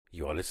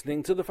You're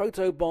listening to the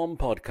Photobomb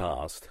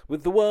Podcast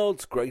with the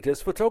world's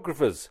greatest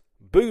photographers,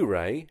 Boo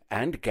Ray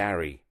and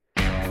Gary.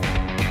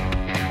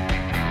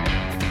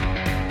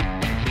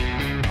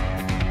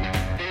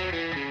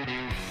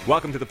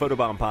 Welcome to the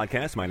Photobomb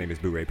Podcast. My name is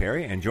Boo Ray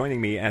Perry, and joining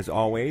me, as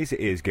always,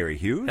 is Gary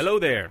Hughes. Hello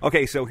there.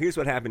 Okay, so here's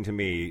what happened to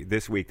me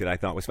this week that I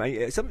thought was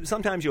funny.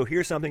 Sometimes you'll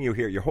hear something, you'll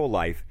hear it your whole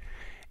life,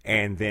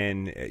 and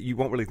then you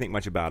won't really think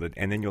much about it,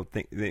 and then you'll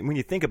think, when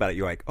you think about it,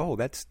 you're like, oh,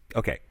 that's,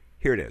 okay,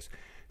 here it is.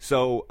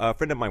 So a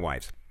friend of my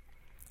wife's,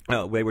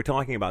 they were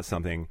talking about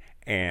something,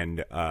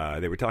 and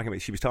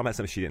she was talking about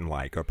something she didn't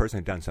like, or a person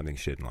had done something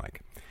she didn't like.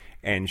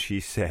 And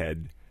she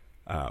said,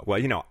 well,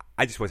 you know,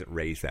 I just wasn't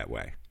raised that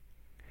way.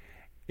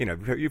 You know,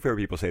 you've heard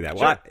people say that.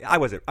 Well,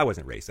 Sure. I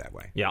wasn't raised that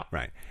way. Yeah.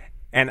 Right.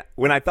 And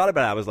when I thought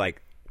about it, I was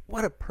like,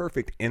 what a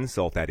perfect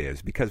insult that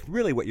is. Because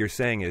really what you're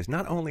saying is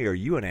not only are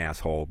you an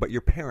asshole, but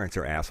your parents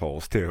are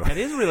assholes too. That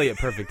is really a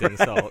perfect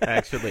insult,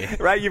 actually.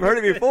 Right? You've heard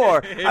it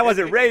before. I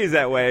wasn't raised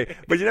that way,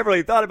 but you never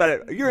really thought about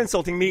it. You're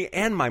insulting me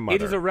and my mother.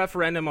 It is a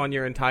referendum on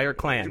your entire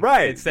clan.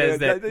 Right. It says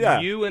that Yeah.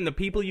 you and the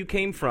people you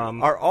came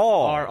from are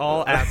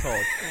all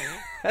assholes.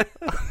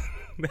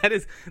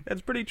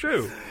 That's pretty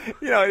true.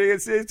 You know,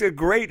 it's a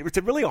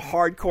really a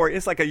hardcore.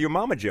 It's like a your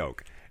mama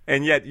joke,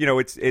 and yet you know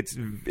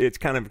it's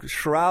kind of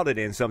shrouded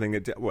in something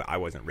that well, I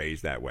wasn't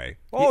raised that way.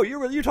 Oh,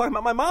 you're talking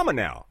about my mama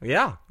now.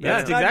 Yeah,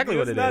 that's exactly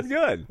what it is. That's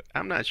not good.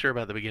 I'm not sure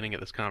about the beginning of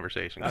this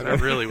conversation because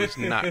I really was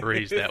not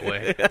raised that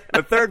way.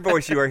 The third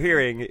voice you are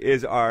hearing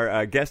is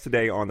our guest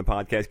today on the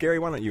podcast. Gary,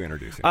 why don't you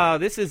introduce him?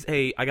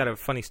 I got a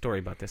funny story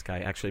about this guy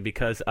actually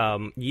because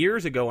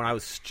years ago when I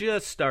was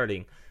just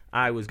starting,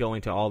 I was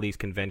going to all these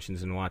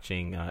conventions and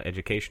watching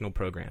educational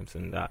programs.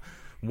 And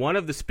one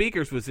of the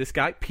speakers was this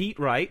guy, Pete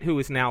Wright, who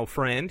is now a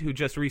friend, who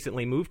just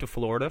recently moved to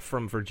Florida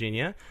from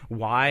Virginia.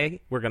 Why?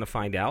 We're going to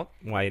find out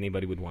why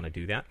anybody would want to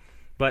do that.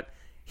 But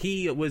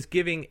he was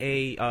giving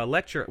a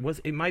lecture.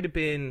 It might have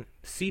been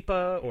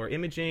SEPA or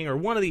imaging or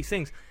one of these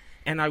things.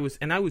 And I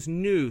was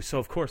new, so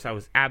of course I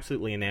was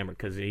absolutely enamored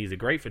because he's a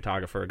great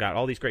photographer, got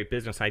all these great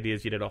business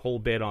ideas. You did a whole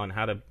bit on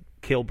how to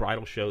kill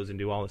bridal shows and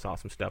do all this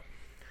awesome stuff.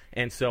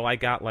 And so I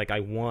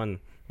won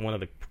one of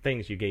the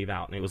things you gave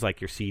out, and it was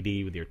like your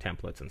CD with your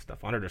templates and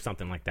stuff on it or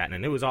something like that.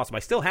 And it was awesome. I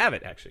still have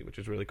it, actually, which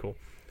is really cool.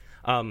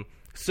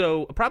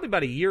 So probably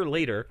about a year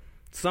later,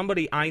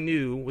 somebody I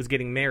knew was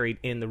getting married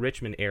in the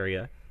Richmond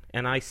area.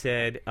 And I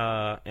said,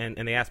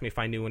 and they asked me if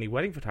I knew any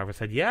wedding photographers. I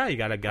said, yeah, you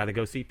gotta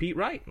go see Pete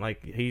Wright.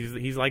 Like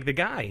he's like the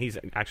guy. He's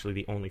actually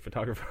the only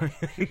photographer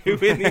I knew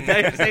in the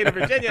entire state of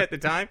Virginia at the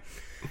time.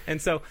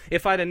 And so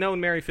if I'd have known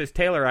Mary Fisk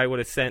Taylor, I would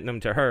have sent them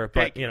to her.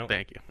 But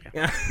Thank you.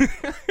 Yeah.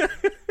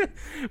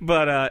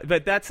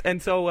 but that's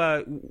and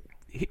so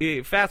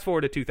fast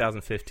forward to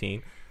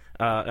 2015.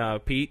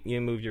 Pete, you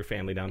moved your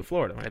family down to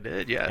Florida, right? I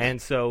did, yes. And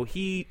so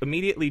he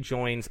immediately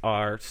joins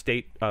our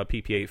state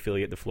PPA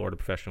affiliate, the Florida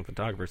Professional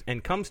Photographers,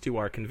 and comes to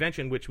our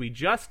convention, which we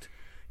just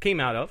came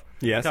out of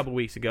a couple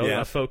weeks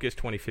ago, Focus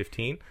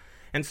 2015.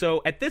 And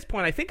so at this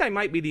point, I think I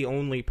might be the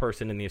only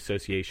person in the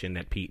association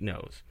that Pete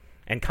knows,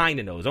 and kind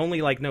of knows,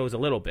 only like knows a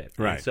little bit.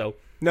 Right. And so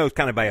knows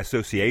kind of by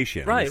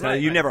association. Right.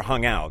 You never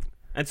hung out.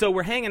 And so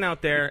we're hanging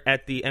out there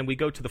and we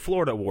go to the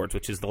Florida Awards,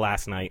 which is the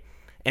last night.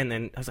 And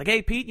then I was like,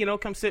 hey, Pete,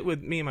 come sit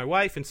with me and my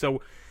wife.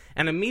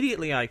 And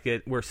immediately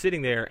we're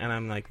sitting there, and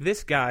I'm like,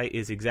 this guy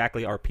is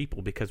exactly our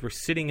people because we're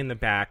sitting in the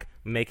back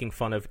making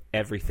fun of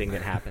everything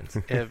that happens.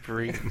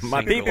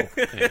 My people.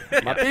 Thing.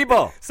 My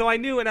people. So I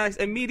knew, and I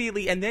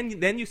immediately, and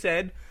then you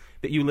said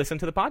that you listened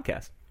to the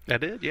podcast. I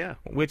did, yeah.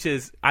 Which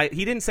is,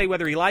 he didn't say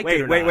whether he liked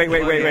it or Wait.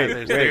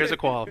 Wait. There's a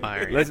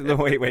qualifier.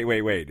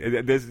 Yeah.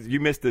 Wait. You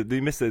missed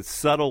the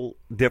subtle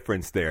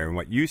difference there in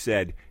what you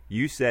said.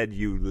 You said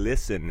you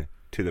listen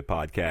to the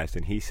podcast,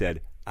 and he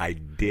said, I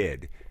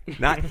did.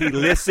 Not he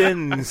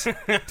listens to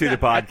the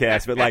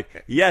podcast, but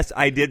like, yes,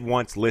 I did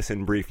once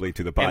listen briefly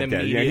to the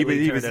podcast. And he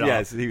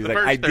was The like,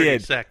 first I 30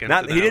 did. seconds,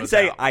 and He I didn't was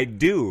say out. I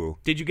do.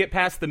 Did you get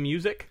past the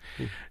music?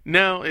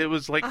 No, it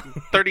was like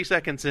 30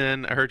 seconds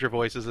in, I heard your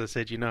voices. I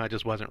said, I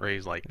just wasn't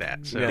raised like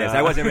that. So. Yes,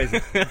 I wasn't raised.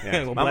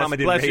 Yes. Well, My mama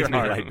didn't bless raise your me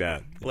heart. like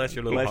that. Bless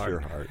your little Bless heart. your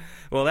heart.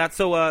 Well, that's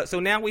so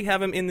now we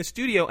have him in the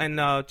studio, and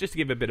just to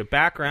give a bit of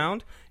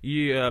background,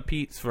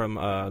 Pete's from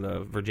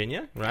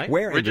Virginia, right?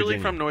 Where in Originally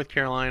Virginia? from North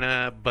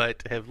Carolina,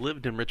 but have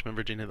lived in Richmond,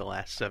 Virginia the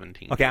last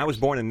 17 Okay, years. I was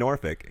born in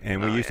Norfolk,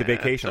 and we used to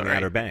vacation on the sorry.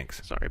 Outer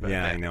Banks. Sorry about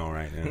yeah, that. I know,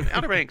 right? Yeah.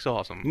 Outer Banks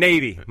awesome.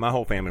 Navy. My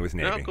whole family was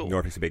Navy. Oh, cool.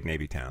 Norfolk's a big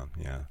Navy town.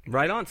 Yeah.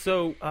 Right on.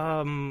 So,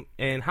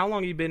 and how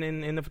long have you been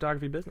in the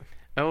photography business?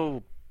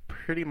 Oh,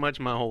 pretty much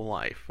my whole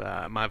life.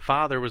 My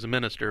father was a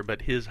minister,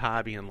 but his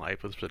hobby in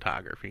life was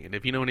photography. And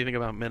if you know anything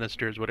about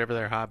ministers, whatever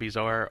their hobbies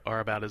are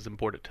about as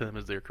important to them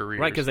as their careers.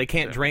 Right, because they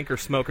can't drink or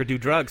smoke or do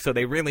drugs, so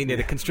they really need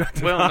a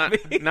constructive Well,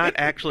 hobby. not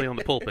actually on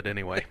the pulpit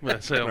anyway.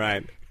 So,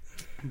 Right.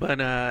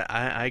 But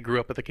I grew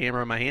up with a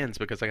camera in my hands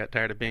because I got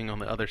tired of being on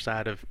the other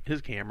side of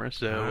his camera.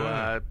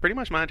 So pretty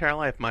much my entire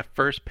life, my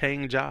first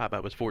paying job, I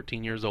was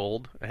 14 years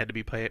old. I had to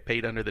be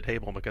paid under the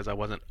table because I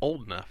wasn't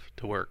old enough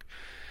to work.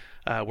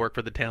 Worked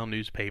for the town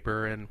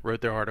newspaper and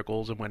wrote their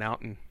articles and went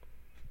out and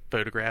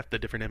photographed the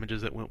different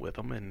images that went with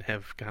them, and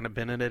have kind of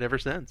been in it ever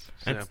since.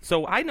 So. And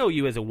so I know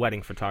you as a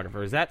wedding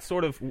photographer. Is that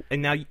sort of,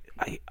 and now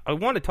I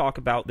want to talk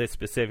about this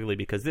specifically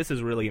because this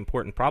is really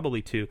important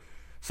probably to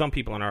some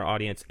people in our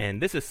audience,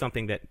 and this is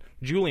something that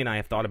Julie and I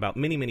have thought about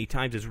many, many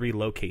times, is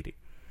relocating.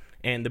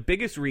 And the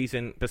biggest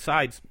reason,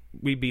 besides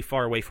we'd be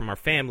far away from our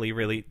family,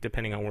 really,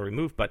 depending on where we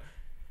move, but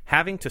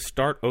having to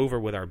start over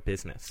with our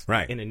business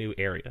in a new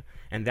area.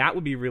 And that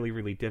would be really,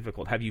 really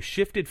difficult. Have you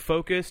shifted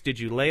focus? Did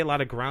you lay a lot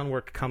of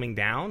groundwork coming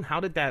down? How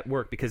did that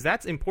work? Because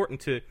that's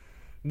important to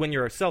when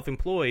you're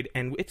self-employed,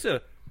 and it's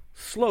a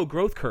slow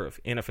growth curve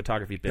in a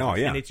photography business. Oh,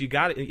 yeah.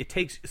 And it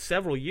takes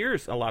several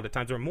years a lot of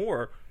times or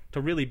more to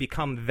really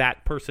become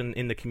that person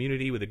in the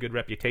community with a good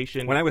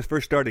reputation. When I was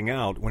first starting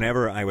out,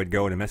 whenever I would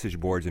go to message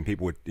boards and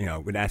people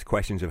would ask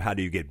questions of how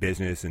do you get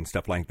business and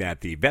stuff like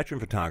that, the veteran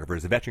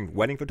photographers, the veteran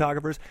wedding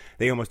photographers,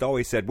 they almost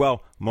always said,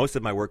 well, most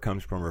of my work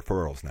comes from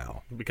referrals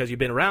now. Because you've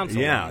been around so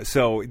long.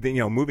 So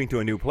moving to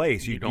a new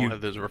place, you don't have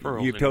those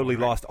referrals. You've totally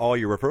anymore, right? lost all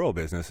your referral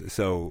business.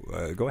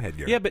 So go ahead,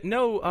 Gary. Yeah, but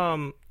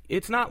no,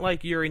 it's not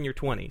like you're in your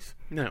 20s.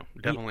 No,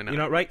 definitely not. You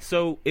know, right?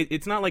 So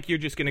it's not like you're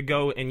just going to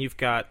go and you've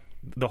got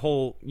the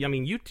whole. I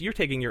mean, you're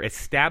taking your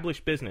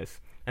established business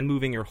and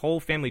moving your whole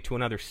family to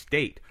another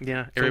state.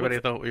 Yeah, everybody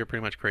thought we were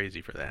pretty much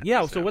crazy for that.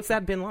 Yeah. So what's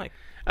that been like?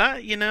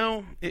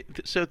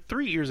 So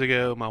 3 years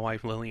ago, my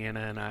wife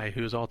Liliana and I,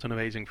 who's also an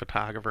amazing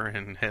photographer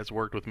and has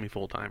worked with me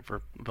full time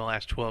for the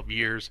last 12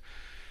 years.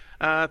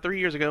 3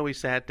 years ago, we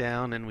sat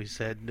down and we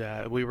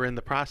said we were in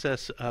the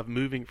process of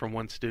moving from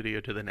one studio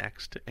to the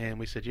next, and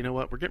we said, you know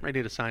what, we're getting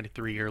ready to sign a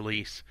 3-year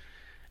lease,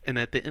 and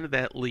at the end of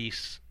that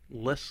lease,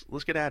 let's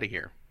get out of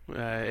here.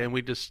 And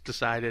we just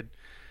decided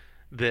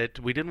that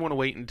we didn't want to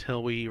wait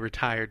until we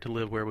retired to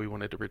live where we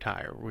wanted to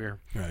retire.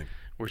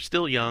 We're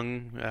still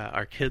young.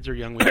 Our kids are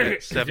young. We got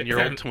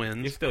 7-year-old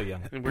twins. You're still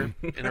young. And we're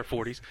in our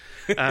 40s.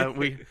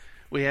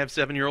 We have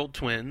 7-year-old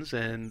twins,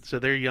 and so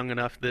they're young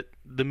enough that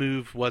the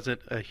move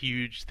wasn't a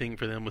huge thing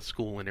for them with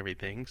school and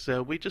everything.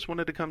 So we just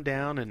wanted to come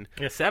down and...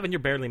 Yeah, 7, you're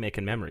barely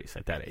making memories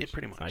at that age. Yeah,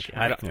 pretty much.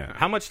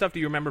 How much stuff do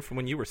you remember from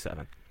when you were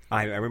 7?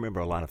 I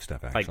remember a lot of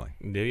stuff, actually.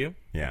 Like, do you?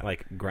 Yeah.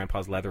 Like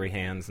Grandpa's leathery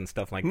hands and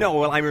stuff like that? No,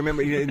 well, I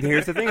remember.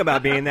 Here's the thing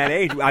about being that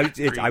age.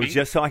 I was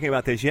just talking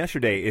about this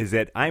yesterday, is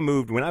that I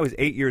moved, when I was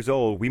 8 years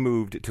old, we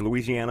moved to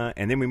Louisiana,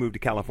 and then we moved to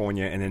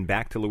California, and then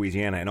back to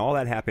Louisiana, and all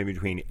that happened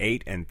between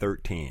 8 and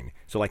 13.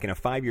 So like in a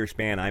 5-year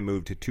span, I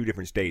moved to 2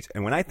 different states.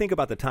 And when I think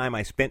about the time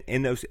I spent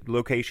in those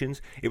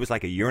locations, it was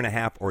like a year and a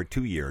half or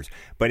 2 years.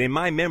 But in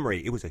my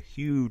memory, it was a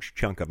huge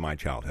chunk of my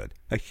childhood.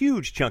 A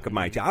huge chunk of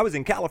my childhood. I was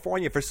in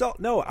California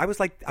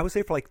I was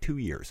there for like 2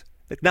 years.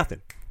 It's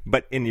nothing.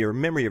 But in your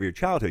memory of your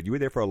childhood, you were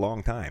there for a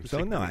long time. So,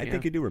 no, I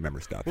think you do remember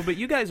stuff. Well, but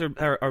you guys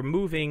are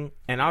moving,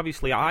 and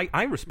obviously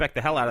I respect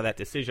the hell out of that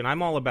decision.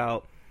 I'm all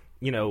about,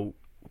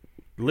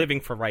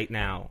 living for right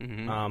now.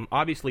 Mm-hmm.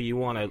 Obviously, you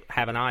want to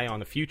have an eye on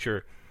the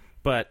future,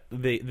 but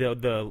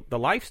the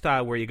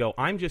lifestyle where you go,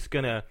 I'm just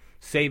going to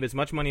save as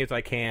much money as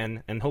I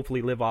can and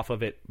hopefully live off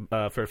of it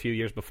for a few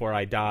years before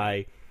I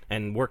die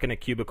and work in a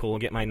cubicle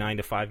and get my 9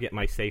 to 5, get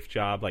my safe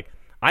job. Like,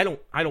 I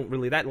don't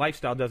really, that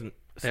lifestyle doesn't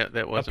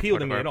that wasn't appeal part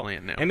to of me our at all.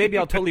 plan, no. And maybe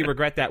I'll totally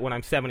regret that when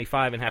I'm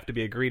 75 and have to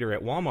be a greeter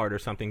at Walmart or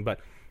something. But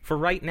for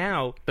right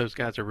now, those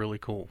guys are really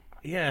cool.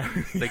 Yeah.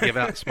 They give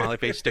out smiley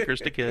face stickers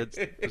to kids.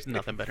 There's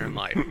nothing better in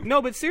life.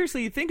 No, but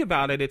seriously, you think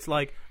about it. It's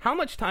like, how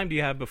much time do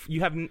you have?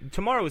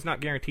 Tomorrow is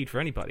not guaranteed for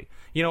anybody.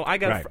 I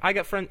got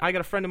a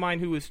friend of mine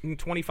who was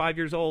 25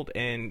 years old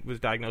and was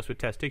diagnosed with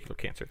testicular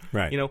cancer.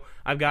 Right.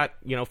 I've got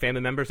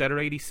family members that are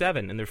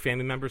 87, and their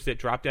family members that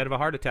dropped out of a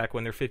heart attack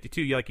when they're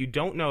 52. You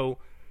don't know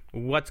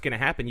what's going to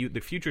happen.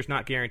 The future's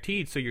not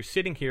guaranteed, so you're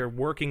sitting here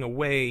working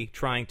away,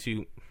 trying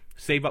to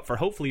save up for,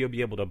 hopefully you'll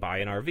be able to buy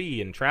an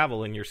RV and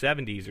travel in your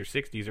 70s or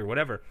 60s or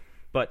whatever.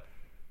 But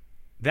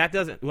that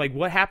doesn't,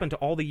 what happened to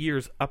all the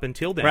years up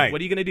until then? Right. What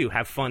are you going to do?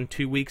 Have fun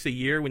 2 weeks a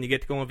year when you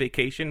get to go on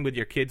vacation with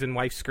your kids and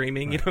wife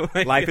screaming?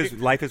 Right. Life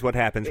is what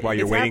happens while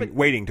you're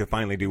waiting to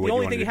finally do what you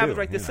want to do. The only thing you have is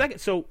right this second.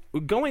 So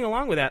going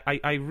along with that,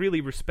 I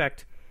really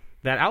respect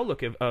that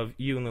outlook of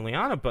you and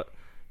Liliana, but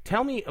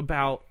tell me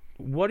about,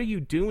 what are you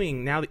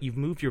doing now that you've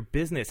moved your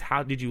business?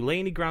 How did you lay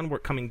any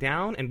groundwork coming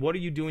down, and what are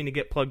you doing to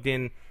get plugged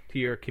in to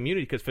your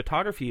community? Because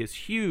photography is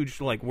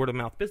huge, like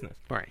word-of-mouth business.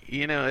 Right.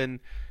 And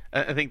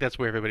I think that's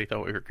where everybody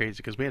thought we were crazy,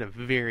 because we had a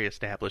very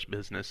established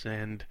business,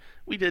 and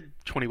we did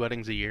 20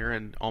 weddings a year,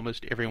 and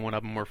almost every one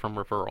of them were from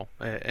referral.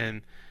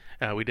 And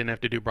we didn't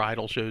have to do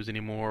bridal shows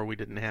anymore. We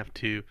didn't have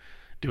to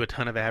do a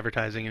ton of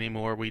advertising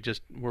anymore. We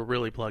just were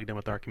really plugged in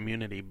with our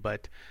community.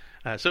 But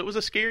so it was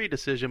a scary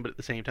decision, but at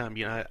the same time,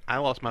 I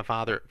lost my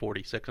father at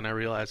 46, and I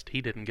realized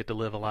he didn't get to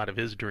live a lot of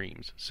his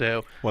dreams.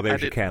 So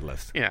there's your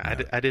catalyst.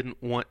 Yeah, I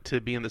didn't want to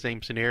be in the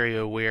same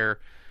scenario where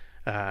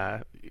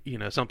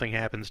something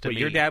happens to me.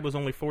 Your dad was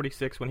only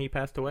 46 when he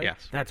passed away?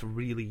 Yes. That's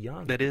really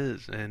young. That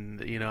is,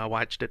 and I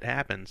watched it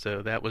happen.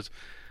 So that was,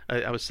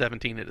 I was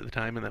 17 at the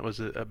time, and that was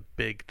a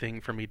big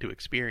thing for me to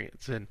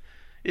experience, and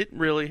it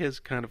really has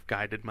kind of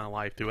guided my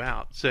life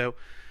throughout. So,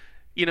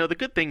 the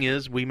good thing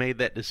is we made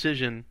that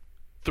decision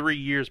 3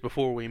 years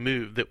before we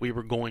moved that we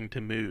were going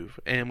to move,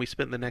 and we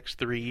spent the next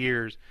 3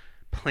 years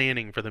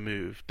planning for the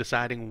move,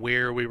 deciding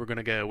where we were going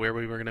to go, where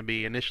we were going to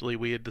be. Initially,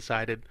 we had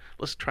decided,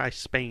 let's try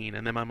Spain,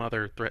 and then my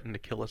mother threatened to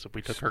kill us if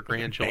we took her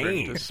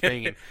grandchildren to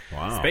Spain.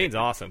 Wow. Spain's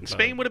awesome.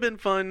 Spain would have been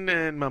fun,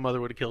 and my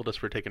mother would have killed us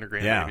for taking her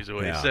grandbabies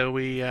away. Yeah. So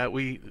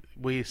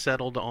we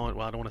settled on.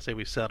 Well, I don't want to say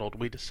we settled.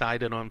 We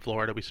decided on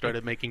Florida. We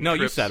started making. No,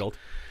 trips. you settled.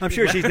 I'm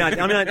sure she's not.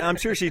 I'm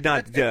sure she's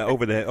not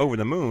over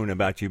the moon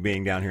about you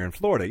being down here in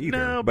Florida either.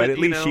 No, but but at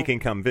you least she know, can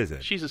come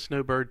visit. She's a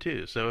snowbird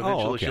too, so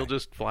eventually okay. she'll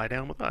just fly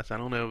down with us. I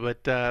don't know,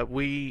 but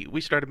we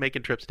started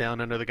making trips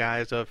down under the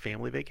guise of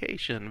family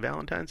vacation,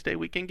 Valentine's Day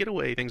weekend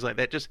getaway, things like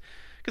that, just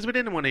because we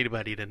didn't want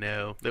anybody to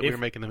know that we were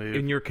making the move.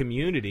 In your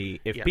community,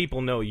 if Yeah.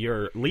 people know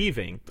you're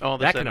leaving, All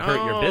of a that sudden, can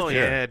hurt your business.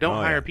 Yeah, don't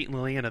Oh, hire yeah. Pete and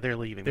Liliana. They're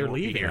leaving. They're They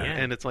won't be leaving, here. yeah.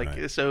 And it's like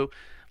Right. so.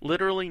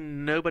 Literally,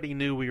 nobody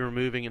knew we were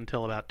moving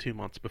until about 2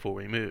 months before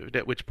we moved.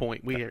 At which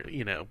point,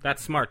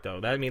 That's smart,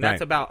 though. I mean,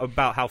 that's Right.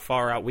 about how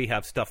far out we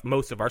have stuff.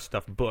 Most of our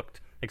stuff booked,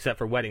 except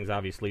for weddings,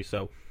 obviously.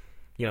 So,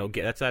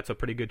 that's a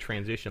pretty good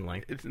transition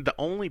length. it's the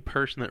only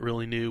person that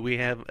really knew. We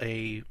have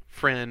a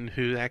friend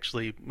who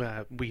actually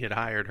we had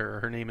hired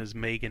her. Her name is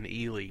Megan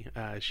Ely.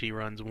 She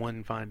runs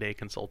One Fine Day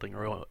Consulting,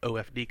 or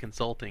OFD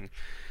Consulting.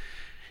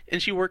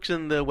 And she works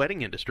in the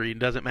wedding industry. It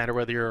doesn't matter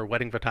whether you're a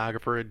wedding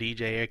photographer, a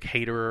DJ, a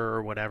caterer,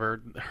 or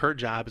whatever. Her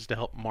job is to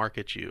help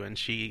market you. And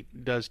she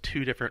does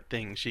two different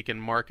things. She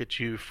can market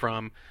you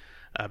from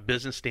a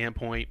business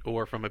standpoint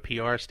or from a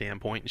PR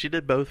standpoint. And she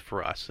did both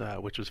for us,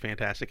 which was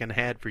fantastic, and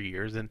had for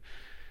years. And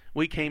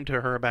we came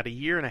to her about a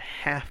year and a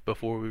half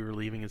before we were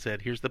leaving and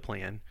said, here's the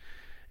plan.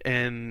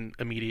 And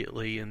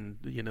immediately,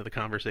 the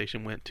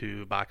conversation went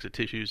to a box of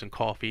tissues and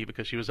coffee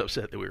because she was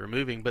upset that we were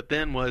moving. But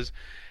then was,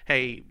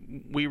 hey,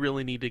 we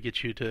really need to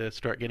get you to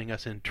start getting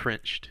us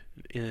entrenched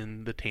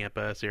in the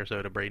Tampa,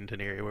 Sarasota,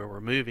 Bradenton area where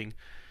we're moving.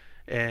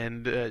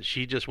 And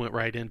she just went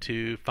right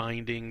into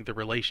finding the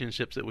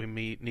relationships that we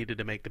needed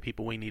to make the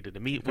people we needed to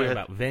meet Talking with.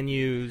 about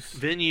venues.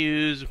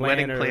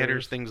 Wedding planners.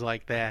 planners, things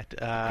like that.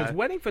 Because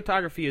wedding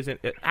photography isn't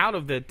out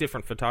of the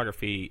different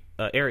photography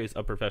areas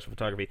of professional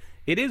photography.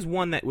 It is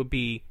one that would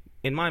be,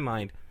 in my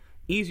mind,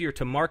 easier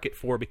to market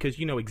for because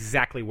you know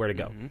exactly where to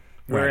go. Mm-hmm.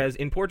 Whereas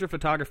in portrait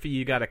photography,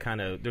 you got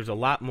to there's a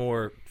lot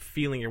more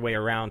feeling your way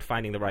around,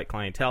 finding the right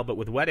clientele. But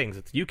with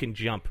weddings, you can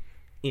jump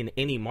in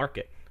any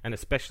market, and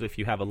especially if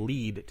you have a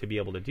lead to be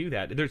able to do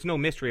that. There's no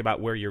mystery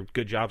about where your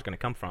good job's going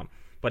to come from,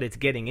 but it's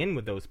getting in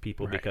with those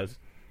people because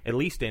at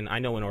least I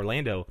know in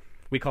Orlando,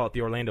 we call it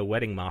the Orlando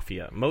Wedding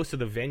Mafia. Most of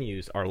the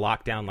venues are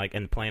locked down,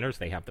 and planners,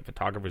 they have the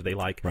photographers they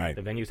like. Right.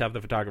 The venues have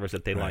the photographers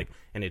that they like,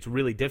 and it's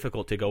really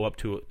difficult to go up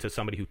to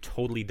somebody who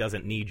totally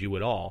doesn't need you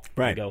at all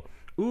Right. and go,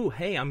 ooh,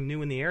 hey, I'm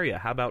new in the area.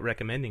 How about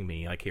recommending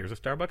me? Like, here's a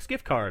Starbucks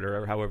gift card,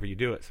 or however you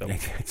do it. So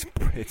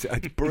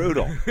It's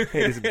brutal. It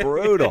is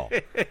brutal.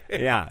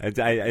 Yeah,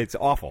 it's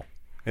awful.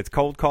 It's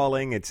cold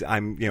calling.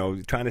 I'm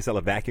trying to sell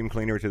a vacuum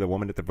cleaner to the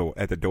woman at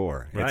the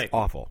door. Right. It's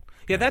awful.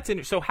 Yeah, that's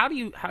interesting. So how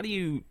do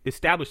you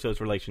establish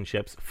those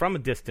relationships from a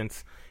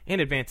distance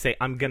in advance? Say,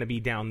 I'm going to be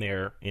down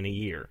there in a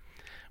year.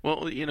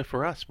 Well,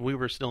 for us, we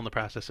were still in the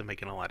process of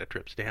making a lot of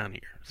trips down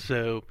here.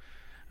 So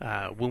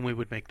when we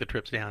would make the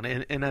trips down,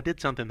 and I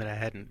did something that I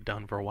hadn't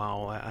done for a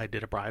while. I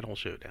did a bridal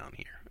show down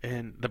here.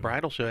 And the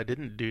bridal show I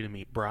didn't do to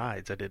meet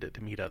brides. I did it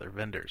to meet other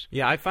vendors.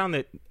 Yeah, I found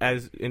that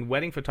as in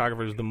wedding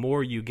photographers, the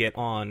more you get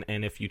on,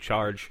 and if you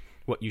charge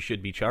what you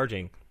should be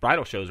charging,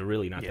 bridal shows are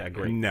really not that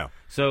great. No.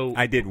 So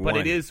I did but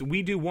one.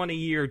 we do one a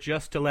year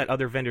just to let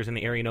other vendors in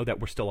the area know that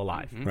we're still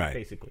alive. Right.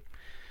 Basically.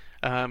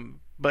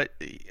 But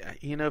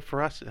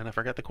for us, and I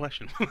forgot the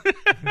question.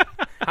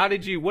 What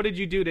did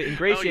you do to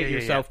ingratiate yeah.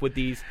 yourself with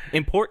these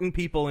important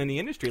people in the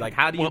industry? Like,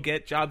 how do you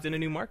get jobs in a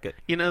new market?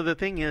 The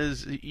thing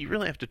is, you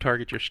really have to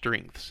target your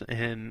strengths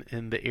and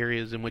the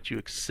areas in which you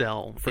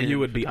excel. For in you,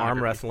 would be arm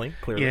photography. wrestling,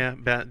 clearly.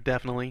 Yeah,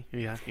 definitely.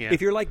 Yeah.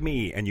 If you're like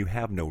me and you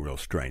have no real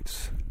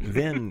strengths,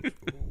 then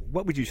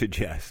what would you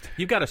suggest?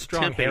 You've got a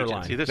strong temp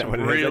hairline. agency. There's Is that some what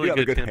it is? You really have a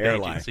good good temp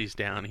hairline. agencies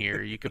down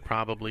here. You could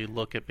probably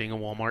look at being a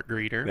Walmart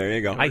greeter. There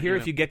you go. I hear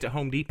if you get to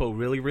Home Depot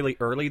really, really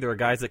early, there are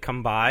guys that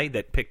come by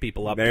that pick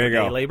people up There for you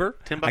go. day labor,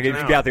 $10 I can an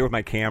just hour. get out there with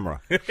my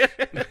camera.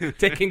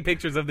 taking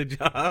pictures of the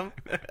job.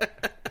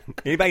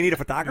 Anybody need a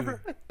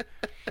photographer?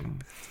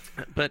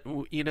 But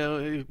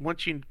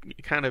once you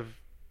kind of,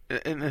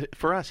 and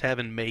for us,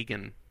 having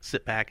Megan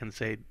sit back and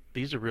say,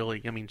 these are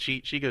really,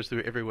 she goes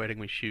through every wedding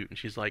we shoot, and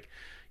she's like,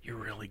 you're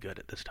really good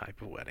at this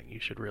type of wedding. You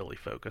should really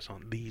focus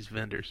on these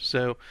vendors.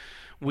 So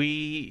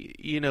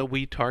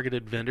we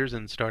targeted vendors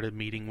and started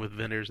meeting with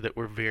vendors that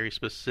were very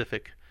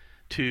specific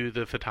to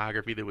the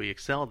photography that we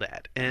excelled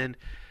at. And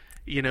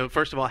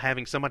first of all,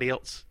 having somebody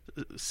else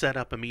set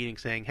up a meeting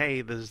saying,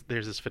 hey, there's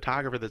this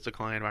photographer that's a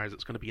client of ours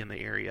that's going to be in the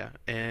area,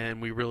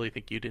 and we really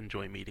think you'd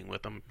enjoy meeting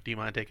with them. Do you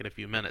mind taking a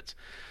few minutes?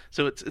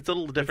 So it's a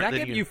little Does different that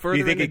than get you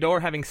further in the door,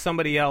 having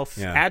somebody else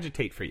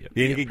agitate for you?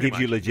 Do you think Yeah, it gives you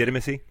pretty much.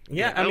 legitimacy?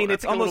 Yeah, Yeah, I mean, I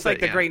it's think a almost little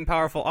like bit, the Great and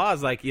Powerful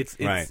Oz. Like, it's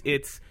Right.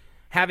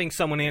 having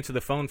someone answer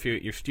the phone for you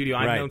at your studio.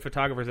 I've Right. known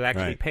photographers that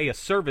actually Right. pay a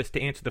service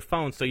to answer the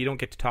phone, so you don't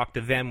get to talk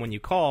to them when you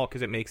call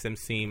because it makes them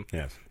seem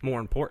Yes. more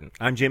important.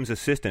 I'm Jim's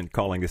assistant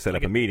calling to set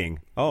up a meeting.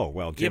 Oh,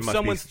 well, Jim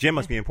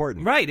must be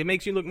important. Right, it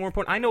makes you look more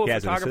important. I know He a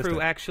has an photographer who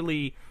assistant.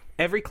 actually,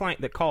 every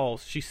client that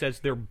calls, she says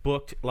they're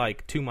booked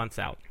like 2 months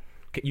out.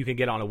 You can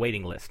get on a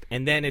waiting list.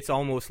 And then it's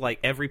almost like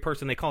every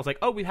person they call is like,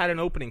 oh, we had an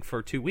opening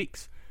for 2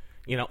 weeks.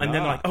 And then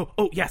they're like,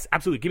 oh, yes,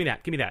 absolutely, give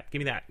me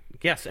that.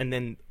 Yes, and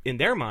then in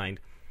their mind,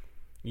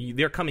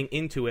 they're coming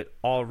into it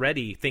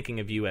already thinking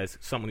of you as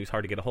someone who's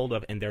hard to get a hold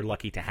of, and they're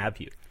lucky to have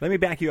you. Let me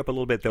back you up a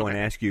little bit, though, and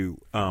ask you,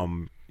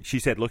 she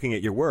said, looking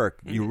at your work,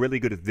 you're really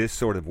good at this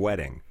sort of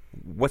wedding.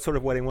 What sort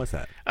of wedding was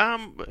that?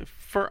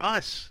 For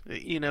us,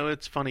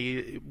 it's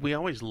funny. We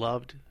always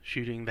loved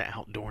shooting the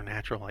outdoor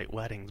natural light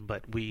weddings,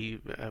 but we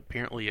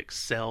apparently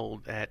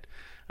excelled at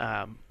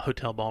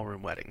hotel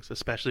ballroom weddings,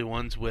 especially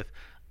ones with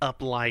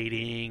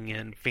uplighting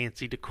and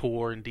fancy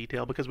decor and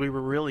detail, because we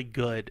were really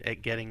good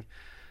at getting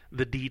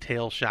the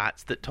detail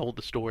shots that told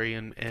the story.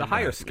 And It's a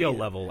higher skill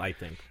level, I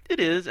think. It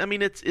is. I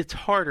mean, it's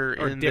harder.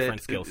 Or in different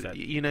that, skill set.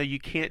 You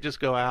can't just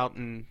go out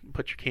and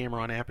put your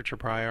camera on aperture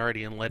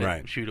priority and let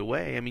Right. it shoot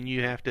away. I mean,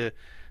 you have to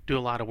do a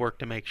lot of work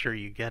to make sure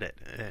you get it.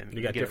 And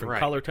You got get different it right.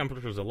 color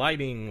temperatures of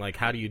lighting. Like,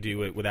 how do you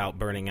do it without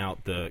burning out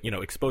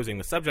exposing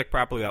the subject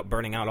properly without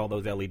burning out all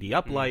those LED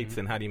uplights?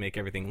 And how do you make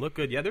everything look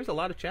good? Yeah, there's a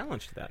lot of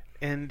challenge to that.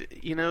 And,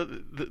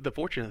 the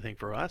fortunate thing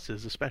for us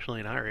is,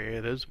 especially in our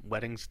area, those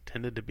weddings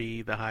tended to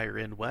be the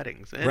higher-end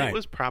weddings. And Right. it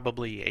was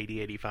probably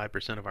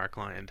 80-85% of our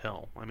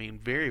clientele. I mean,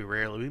 very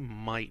rarely. We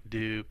might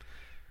do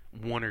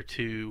 1 or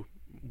 2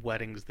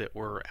 weddings that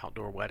were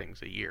outdoor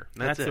weddings a year.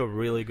 That's it. a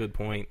really good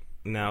point.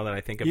 Now that I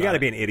think about it, You got to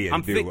be an idiot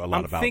to do a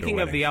lot of outdoor I'm thinking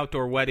of the weddings.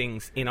 outdoor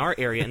weddings in our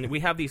area, and we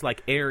have these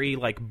like airy,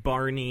 like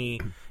barny,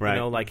 Right.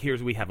 like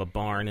we have a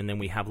barn, and then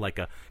we have like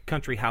a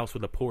country house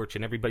with a porch,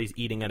 and everybody's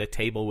eating at a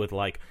table with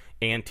like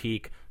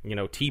antique,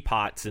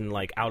 teapots and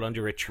like out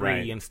under a tree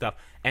Right. and stuff.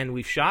 And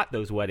we've shot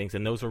those weddings,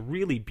 and those are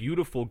really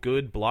beautiful,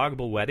 good,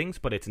 bloggable weddings.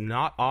 But it's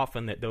not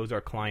often that those are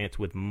clients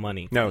with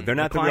money. No, they're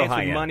not the real clients high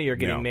with end. money are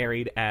getting No.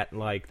 married at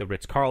like the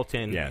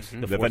Ritz-Carlton, Yes.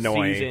 the The Four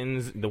Vinoy.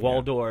 Seasons, the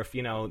Waldorf,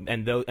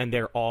 and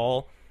they're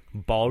all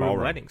ballroom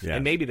weddings. yes.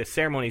 And maybe the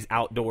ceremony's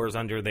outdoors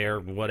under their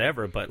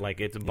whatever, but like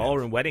it's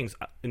ballroom weddings.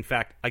 In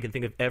fact, I can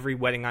think of every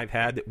wedding I've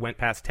had that went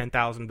past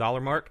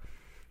 $10,000 mark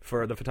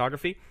for the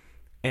photography,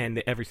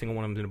 and every single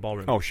one of them's in a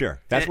ballroom. Oh,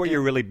 sure. That's where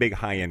your really big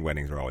high-end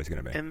weddings are always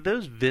going to be. And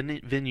those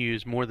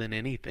venues, more than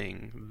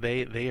anything,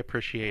 they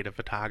appreciate a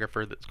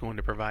photographer that's going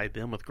to provide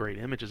them with great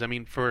images. I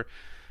mean,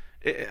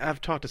 I've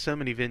talked to so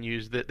many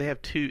venues that they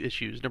have 2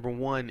 issues. Number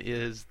one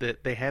is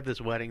that they have this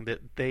wedding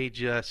that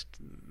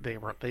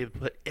they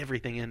put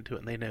everything into it,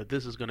 and they know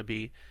this is going to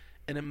be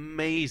an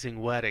amazing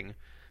wedding.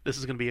 This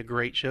is going to be a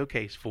great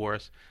showcase for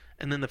us.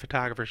 And then the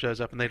photographer shows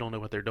up and they don't know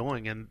what they're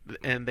doing, and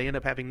they end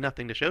up having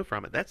nothing to show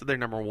from it. That's their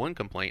number 1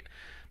 complaint.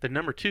 Their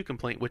number 2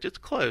 complaint, which it's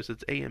close,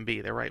 it's A and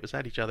B, they're right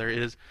beside each other,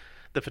 is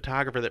the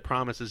photographer that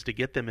promises to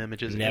get them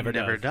images Never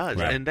never does.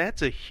 does. Right. And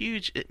that's a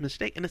huge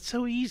mistake, and it's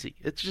so easy.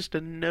 It's just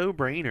a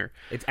no-brainer.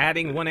 It's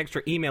adding one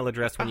extra email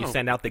address when you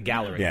send out the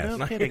gallery. Yes.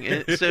 No kidding.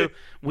 And so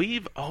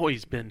we've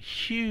always been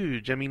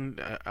huge. I mean,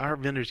 our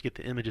vendors get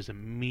the images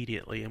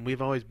immediately, and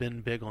we've always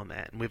been big on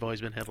that, and we've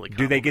always been heavily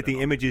Do they get the complimented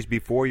on images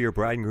before your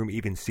bride and groom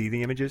even see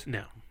the images? it.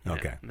 No.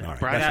 Okay. No. All right.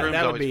 Bride's That room's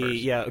would always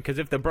be first. because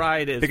if the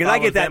bride is Because I get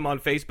follows that- them on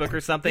Facebook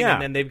or something, Yeah.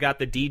 and then they've got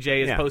the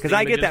DJ is Yeah, posting 'cause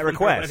I get images that from their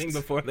request. wedding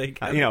before they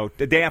come.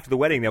 The day after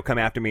the wedding, they'll come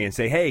after me and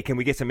say, "Hey, can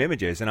we get some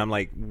images?" And I'm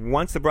like,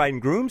 "Once the bride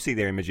and groom see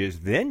their images,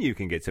 then you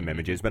can get some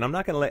images." But I'm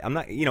not going to I'm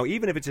not,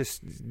 even if it's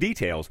just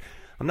details,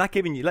 I'm not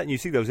letting you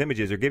see those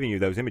images or giving you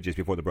those images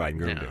before the bride and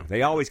groom No. do.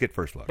 They always get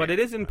first look. But it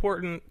is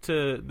important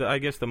I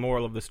guess the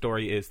moral of the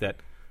story is that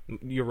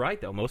you're right,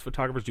 though. Most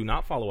photographers do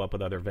not follow up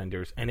with other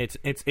vendors, and it's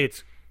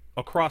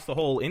across the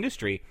whole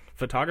industry.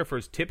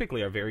 Photographers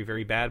typically are very,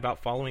 very bad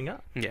about following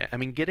up. Yeah, I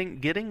mean,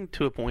 getting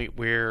to a point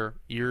where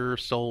your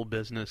sole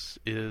business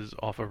is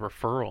off of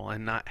referral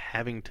and not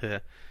having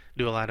to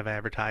do a lot of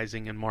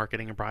advertising and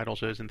marketing and bridal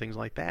shows and things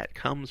like that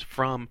comes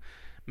from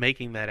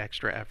making that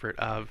extra effort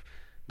of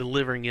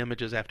delivering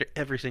images after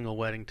every single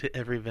wedding to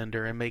every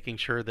vendor and making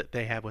sure that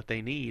they have what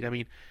they need. I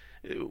mean,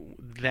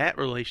 that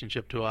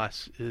relationship to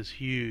us is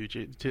huge.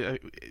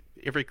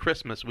 Every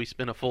Christmas, we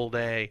spend a full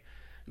day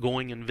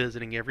going and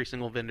visiting every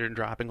single vendor and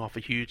dropping off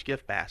a huge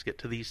gift basket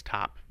to these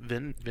top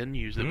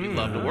venues that we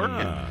love to work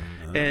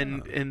in.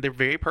 And they're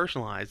very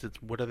personalized. It's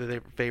what are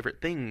their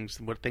favorite things?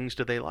 What things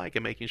do they like?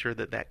 And making sure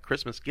that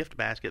Christmas gift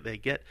basket they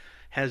get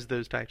has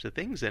those types of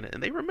things in it.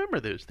 And they remember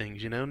those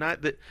things,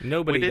 not that...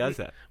 Nobody does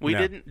that. We No.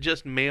 didn't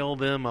just mail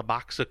them a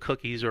box of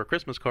cookies or a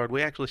Christmas card.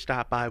 We actually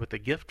stopped by with a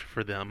gift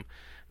for them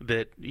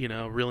that,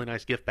 really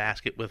nice gift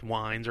basket with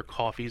wines or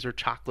coffees or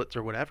chocolates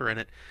or whatever in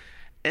it.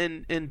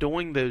 And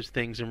doing those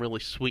things and really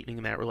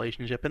sweetening that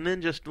relationship, and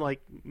then just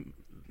like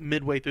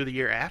midway through the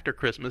year after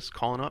Christmas,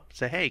 calling up and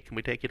say, "Hey, can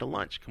we take you to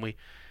lunch? Can we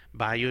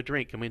buy you a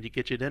drink? Can we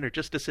get you dinner?"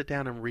 Just to sit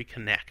down and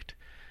reconnect.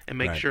 and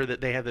make Right. sure that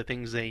they have the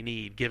things they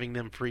need, giving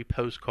them free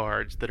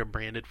postcards that are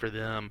branded for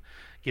them,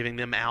 giving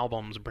them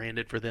albums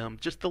branded for them,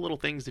 just the little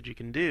things that you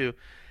can do.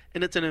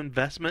 And it's an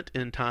investment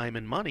in time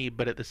and money,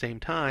 but at the same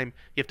time,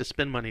 you have to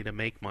spend money to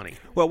make money.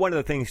 Well, one of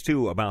the things,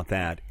 too, about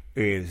that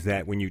is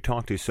that when you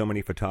talk to so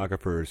many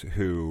photographers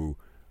who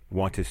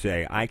want to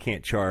say, I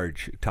can't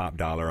charge top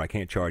dollar, I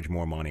can't charge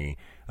more money,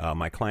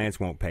 my clients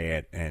won't pay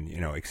it, and,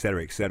 et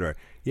cetera,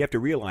 you have to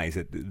realize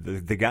that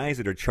the guys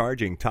that are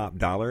charging top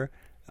dollar,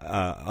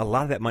 a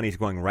lot of that money is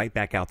going right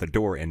back out the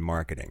door in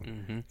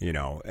marketing,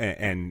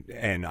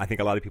 and I think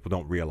a lot of people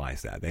don't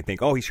realize that. They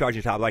think, oh, he's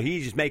charging top dollar,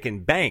 he's just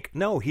making bank.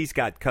 No, he's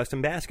got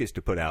custom baskets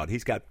to put out.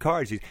 He's got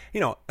cards.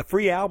 A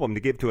free album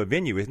to give to a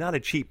venue is not a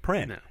cheap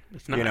print. No,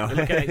 it's not. You're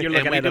looking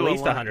And we at do a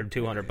least lot. $100,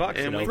 $200.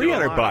 And we do a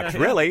 $300 lot.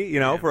 really,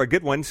 for a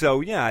good one. So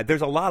yeah,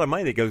 there's a lot of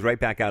money that goes right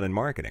back out in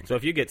marketing. So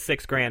if you get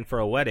 $6,000 for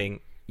a wedding,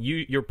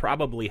 you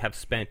probably have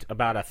spent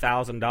about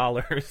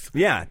 $1,000.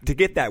 Yeah, to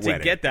get that wedding.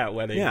 To get that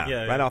wedding,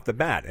 Yeah, right off the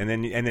bat, and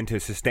then to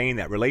sustain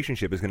that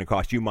relationship is going to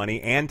cost you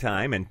money and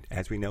time, and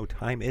as we know,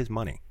 time is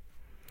money.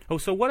 Oh,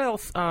 so what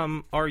else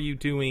are you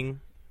doing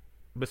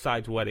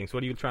besides weddings?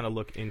 What are you trying to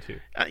look into?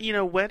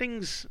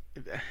 Weddings,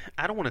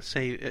 I don't want to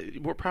say,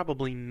 we're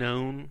probably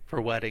known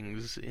for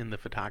weddings in the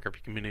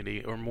photography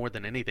community, or more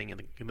than anything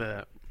in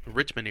the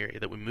Richmond area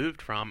that we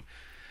moved from.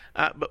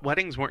 But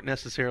weddings weren't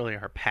necessarily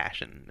our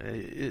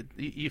passion.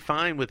 You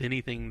find with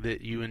anything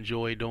that you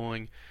enjoy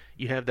doing,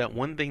 you have that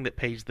one thing that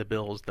pays the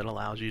bills that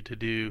allows you to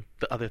do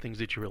the other things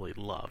that you really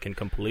love. Can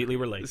completely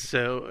relate.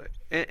 So,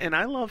 and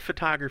I love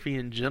photography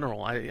in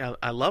general.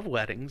 I love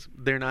weddings.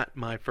 They're not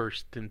my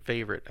first and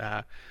favorite.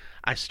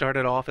 I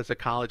started off as a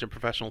college and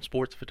professional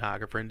sports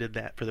photographer and did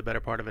that for the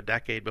better part of a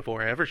decade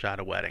before I ever shot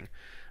a wedding.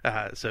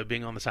 So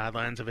being on the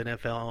sidelines of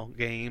NFL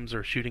games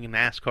or shooting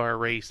NASCAR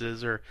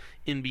races or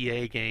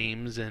NBA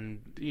games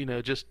and,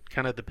 just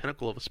kind of the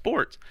pinnacle of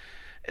sports.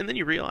 And then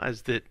you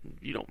realize that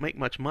you don't make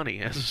much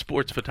money as a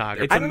sports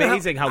photographer. It's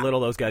amazing how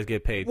little those guys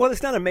get paid. Well,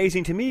 it's not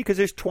amazing to me because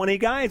there's 20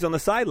 guys on the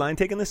sideline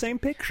taking the same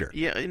picture.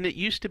 Yeah, and it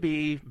used to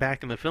be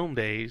back in the film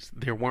days,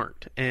 there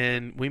weren't.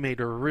 And we made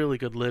a really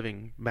good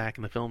living back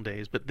in the film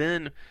days. But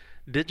then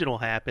digital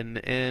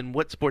happened, and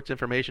what sports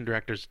information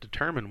directors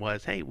determined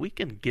was, hey, we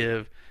can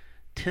give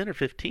 10 or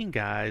 15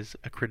 guys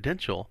a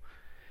credential,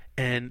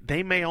 and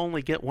they may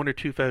only get 1 or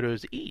 2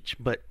 photos each,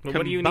 but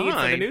what do you need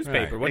for the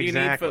newspaper? Right. What do you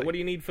Exactly. need? What do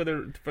you need for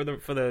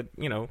the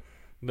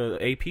the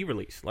AP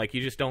release? Like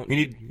you just don't.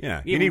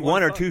 You need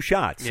one or two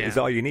shots Yeah. is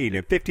all you need.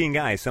 And 15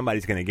 guys,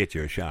 somebody's going to get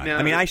you a shot. No,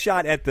 I mean, I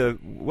shot at the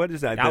what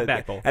is that?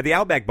 Outback Bowl. At the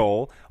Outback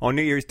Bowl on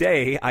New Year's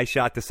Day. I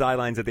shot the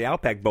sidelines at the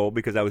Outback Bowl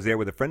because I was there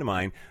with a friend of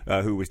mine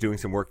who was doing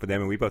some work for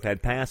them, and we both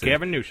had passes.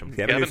 Gavin Newsom.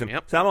 Gavin Newsom.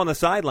 Yep. So I'm on the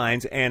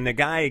sidelines, and the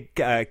guy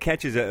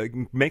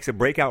makes a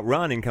breakout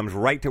run and comes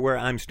right to where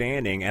I'm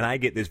standing, and I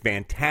get this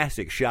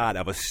fantastic shot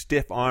of a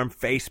stiff arm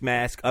face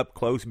mask up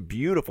close,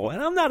 beautiful.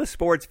 And I'm not a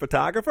sports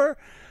photographer.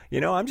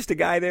 I'm just a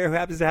guy there who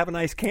happens to have a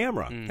nice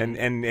camera,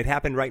 and it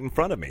happened right in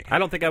front of me. I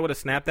don't think I would have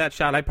snapped that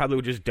shot. I probably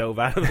would just dove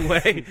out of the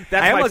way.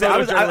 That's I my was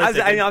photojournalistic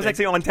instinct.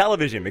 actually on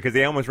television because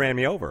they almost ran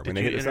me over when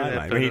they hit you the enter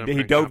that sideline. photo He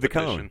in dove the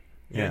competition? cone.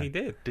 Yeah, he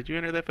did. Did you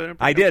enter that photo?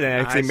 I did, and I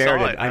actually saw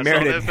merited. it. I saw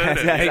merited. that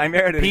photo. I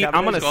merited. Pete,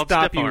 I'm going to called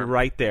stop stiff you arm.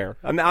 right there.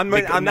 I'm not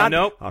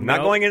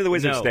going into the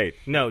Wizard State.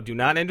 No, do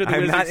not enter the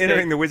I'm Wizard not State.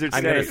 entering the Wizard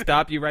I'm going to State.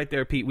 stop you right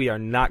there, Pete. We are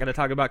not going to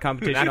talk about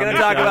competition.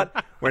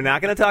 We're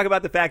not going to talk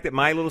about the fact that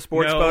my little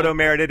sports No. photo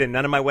merited and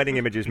none of my wedding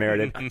images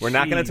merited. We're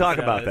not going to talk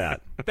about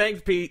that.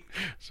 Thanks, Pete.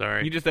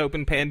 Sorry. You just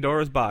opened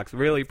Pandora's box.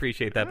 Really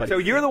appreciate that, buddy. So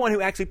you're the one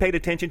who actually paid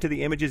attention to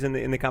the images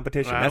in the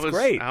competition. That's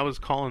great. I was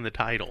calling the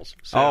titles.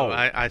 So Oh.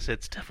 I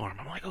said stiff arm.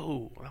 I'm like,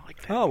 oh, I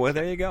like that. Oh, well,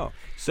 there you go.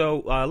 So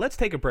let's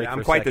take a break Yeah, for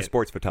I'm a quite second. the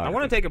sports photographer. I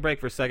want to take a break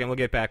for a second. We'll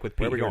get back with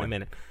Pete Where are we here in a going?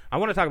 minute. I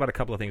want to talk about a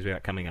couple of things we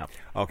got coming up.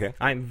 Okay.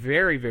 I'm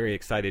very, very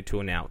excited to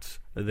announce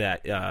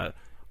that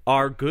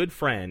our good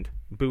friend,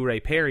 Boo Ray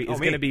Perry, is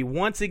me. going to be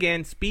once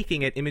again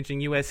speaking at Imaging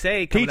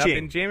USA coming up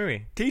in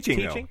January.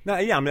 Teaching? No,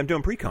 yeah, I'm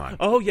doing pre-con.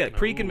 Oh, yeah.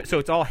 So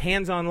it's all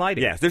hands-on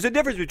lighting. Yes, there's a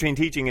difference between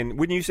teaching and,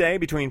 wouldn't you say,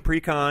 between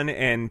pre-con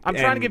and... I'm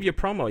trying to give you a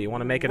promo. You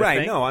want to make it a Right,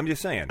 thing? no, I'm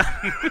just saying.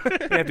 You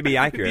have to be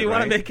accurate, Do you want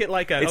right? to make it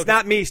like a... It's okay.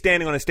 not me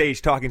standing on a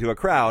stage talking to a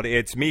crowd.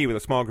 It's me with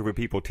a small group of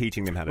people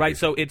teaching them how to do Right,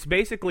 so something. it's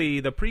basically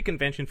the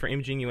pre-convention for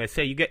Imaging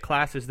USA. You get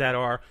classes that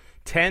are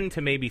 10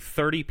 to maybe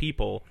 30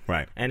 people.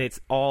 Right. And it's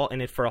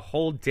for a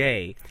whole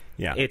day.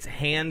 Yeah. It's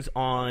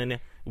hands-on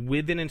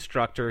with an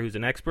instructor who's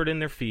an expert in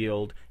their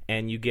field,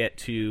 and you get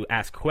to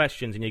ask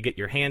questions, and you get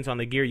your hands on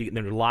the gear. You get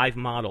their live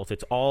models.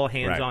 It's all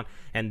hands-on. Right.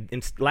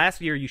 And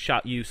last year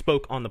you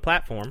spoke on the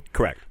platform.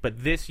 Correct.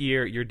 But this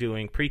year you're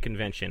doing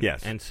pre-convention.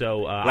 Yes. And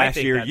so I Last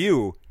think year that's-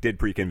 you did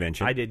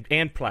pre-convention. I did,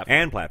 and platform.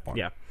 And platform.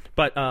 Yeah.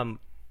 But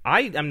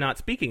I am not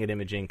speaking at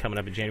Imaging coming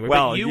up in January.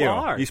 Well, but you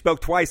are. You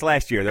spoke twice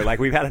last year. They're like,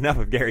 we've had enough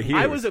of Gary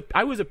Hughes.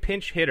 I was a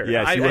pinch hitter.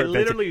 Yes, I you were a pinch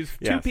literally hitter.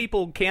 two Yes.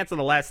 people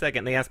canceled the last second.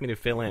 And they asked me to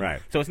fill in. Right.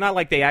 So it's not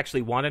like they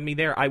actually wanted me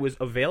there. I was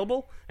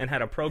available and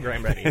had a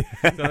program ready.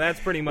 So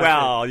that's pretty much.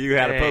 Well, it. you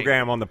had a Hey.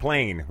 program on the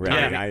plane,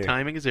 right?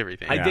 Timing is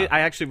everything.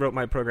 I actually wrote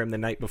my program the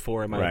night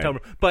before in my Right. hotel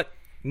room. But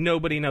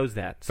Nobody knows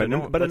that. So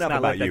But let's enough not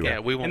about let that you. get- Yeah,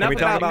 we won't. Enough Can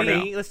we talk about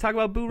about me. Let's talk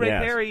about Boo Ray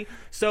Yes. Perry.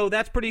 So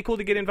that's pretty cool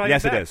to get invited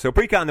Yes, back. it is. So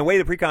pre-con, the way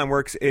the pre-con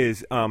works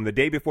is the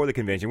day before the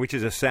convention, which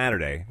is a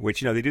Saturday,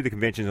 which, they do the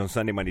conventions on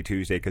Sunday, Monday,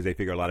 Tuesday, because they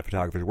figure a lot of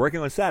photographers are working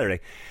on Saturday.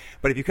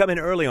 But if you come in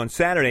early on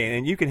Saturday,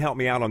 and you can help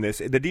me out on this,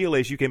 the deal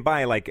is you can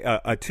buy like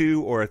a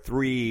 2 or a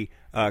 3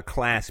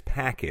 class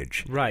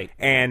package. Right.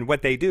 And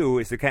what they do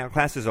is the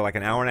classes are like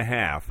an hour and a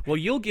half. Well,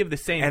 you'll give the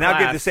same And class.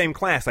 I'll give the same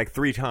class like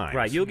 3 times.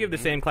 Right, you'll give the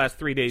same class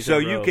 3 days So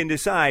in a row. you can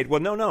decide,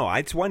 well, no,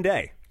 it's one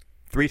day.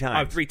 3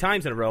 times. 3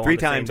 times in a row. 3 on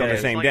the times same on the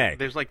day. same day.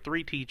 There's like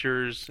 3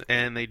 teachers,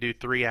 and they do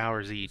 3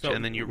 hours each, So-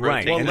 and then you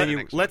Right. rotate. Well, to then the you-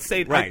 next Let's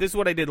say Right. this is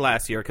what I did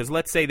last year, because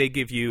let's say they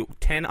give you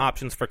 10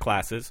 options for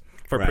classes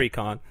for Right.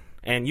 pre-con,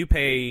 and you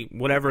pay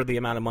whatever the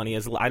amount of money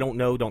is. I don't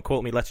know. Don't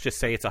quote me. Let's just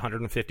say it's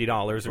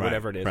 $150 or Right,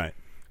 whatever it is. right.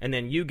 And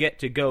then you get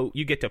to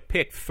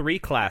pick 3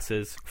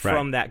 classes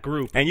from Right. that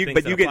group. And things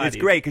that apply it's to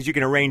you. great because you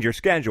can arrange your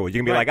schedule. You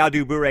can be Right. like, I'll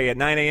do Blu-ray at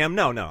 9 a.m.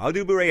 No, I'll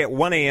do Blu-ray at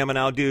 1 a.m. and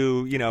I'll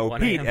do 1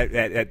 Pete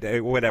a.m.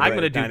 at whatever. I'm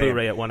gonna at do 9 a.m.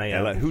 Blu-ray at 1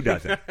 a.m. Yeah, who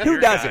doesn't? Who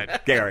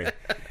doesn't, Gary?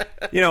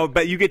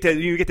 But you get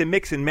to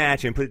mix and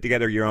match and put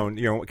together your own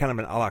kind of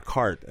an a la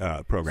carte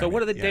program. So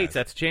what are the Yes. dates?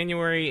 That's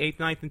January 8th,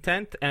 9th, and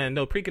 10th. And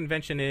no,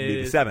 pre-convention Be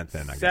is the 7th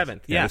then. I guess.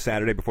 7th. Yeah, Yeah. the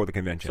Saturday before the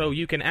convention. So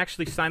you can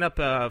actually sign up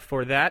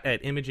for that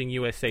at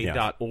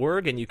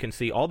imagingusa.org, and you can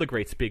see all the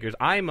great speakers.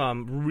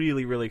 I'm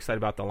really, really excited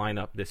about the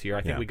lineup this year.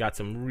 I think Yeah. we got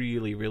some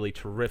really, really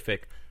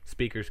terrific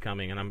speakers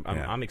coming, and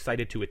I'm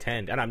excited to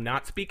attend. And I'm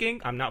not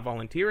speaking. I'm not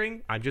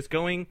volunteering. I'm just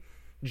going.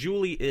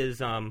 Julie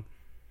is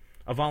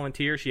a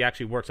volunteer. She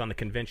actually works on the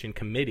convention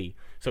committee,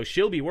 so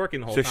she'll be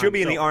working the whole So time. she'll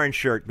be in the orange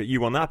shirt, but you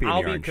will not be in the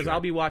orange shirt. I'll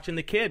be watching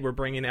the kid. We're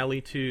bringing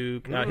Ellie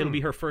to. It'll be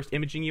her first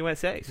Imaging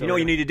USA. So You know what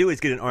you need to do is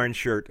get an orange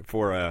shirt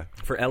for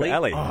Ellie?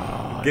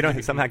 Get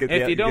on somehow. Get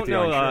If the, you don't get the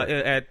know, orange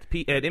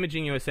shirt. at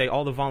Imaging USA,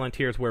 all the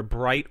volunteers wear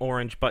bright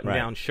orange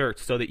button-down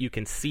shirts so that you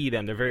can see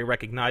them. They're very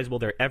recognizable.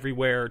 They're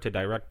everywhere to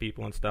direct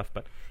people and stuff.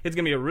 But it's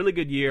going to be a really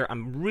good year.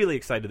 I'm really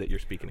excited that you're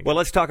speaking again. Well,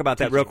 let's talk about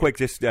that real quick,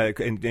 just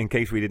in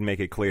case we didn't make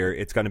it clear.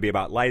 It's going to be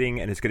about lighting,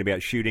 and it's going to be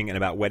about shooting, and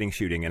about wedding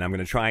shooting. And I'm going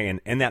to try and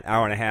in that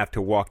hour and a half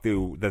to walk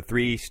through the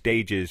 3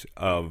 stages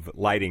of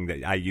lighting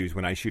that I use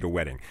when I shoot a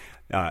wedding: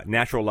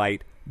 natural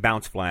light,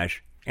 bounce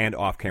flash, and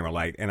off-camera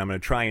light. And I'm going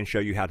to try and show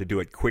you how to do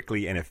it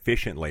quickly and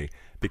efficiently,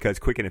 because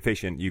quick and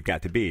efficient you've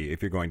got to be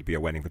if you're going to be a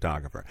wedding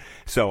photographer.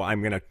 So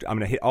I'm gonna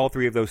hit all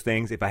 3 of those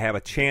things. If I have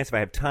a chance, if I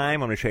have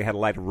time, I'm gonna show you how to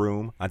light a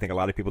room. I think a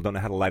lot of people don't know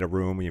how to light a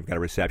room when you've got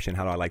a reception.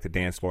 How do I like the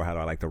dance floor? How do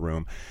I like the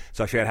room?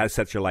 So I'll show you how to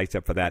set your lights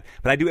up for that.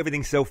 But I do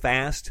everything so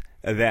fast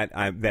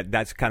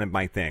that's kind of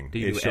my thing. Do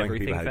you is do showing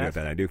everything people how to do it fast?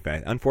 that. I do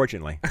fast.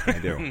 Unfortunately, I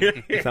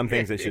do. Some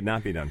things that should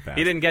not be done fast.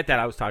 you didn't get that.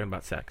 I was talking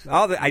about sex.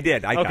 I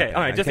did. I got Okay, that.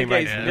 all right, I just in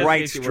came case- right, just in right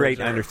case you straight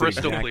weren't understood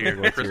Crystal exactly clear.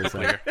 what you were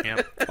Crystal saying. clear.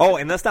 Yep. Oh,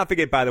 and let's not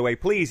forget, by the way,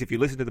 please, if you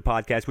listen to the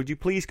podcast, would you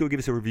please go give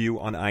us a review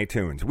on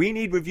iTunes? We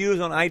need reviews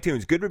on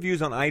iTunes, good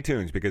reviews on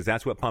iTunes, because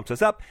that's what pumps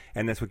us up,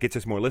 and that's what gets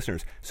us more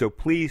listeners. So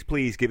please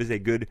give us a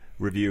good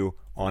review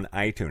on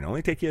iTunes. It'll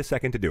only take you a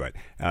second to do it.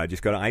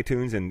 Just go to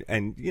iTunes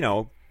and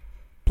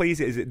please,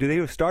 do they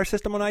have a star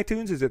system on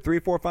iTunes? Is it 3,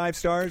 4, 5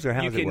 stars, or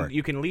how does it work?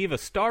 You can leave a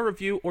star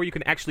review, or you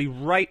can actually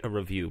write a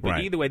review. But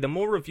Right. either way, the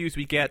more reviews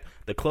we get,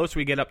 the closer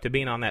we get up to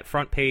being on that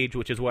front page,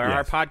 which is where Yes.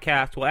 our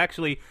podcast will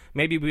actually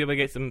maybe be able to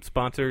get some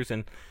sponsors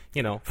and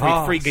Oh,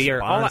 free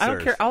gear. I don't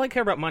sponsors. care. All I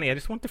care about money. I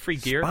just want the free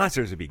gear.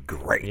 Sponsors would be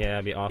great. Yeah,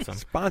 it'd be awesome.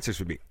 Sponsors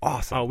would be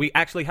awesome. Oh, we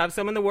actually have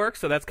some in the works,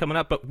 so that's coming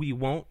up. But we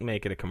won't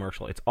make it a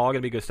commercial. It's all going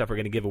to be good stuff. We're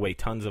going to give away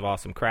tons of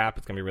awesome crap.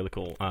 It's going to be really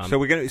cool.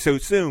 So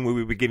soon we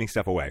will be giving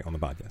stuff away on the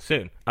podcast.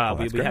 Soon. We'll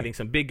that's be great. having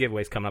some big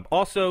giveaways coming up.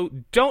 Also,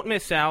 don't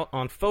miss out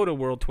on Photo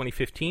World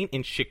 2015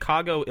 in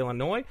Chicago,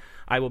 Illinois.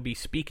 I will be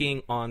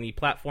speaking on the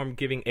platform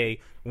giving a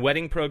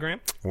wedding program.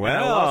 And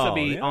I will also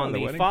be on the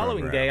the wedding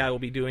following program. day, I will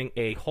be doing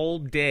a whole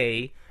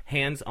day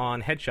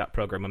hands-on headshot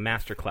program, a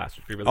master class.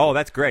 Which would be really Oh, cool.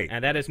 that's great.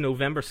 And that is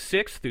November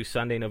 6th through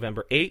Sunday,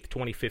 November 8th,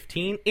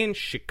 2015 in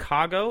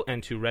Chicago.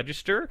 And to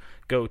register,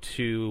 go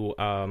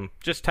to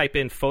just type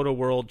in Photo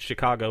World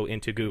Chicago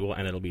into Google,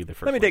 and it'll be the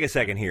first Let me one. take a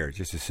second here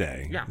just to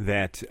say Yeah.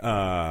 that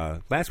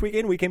last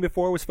weekend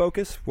before was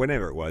Focus,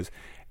 whenever it was,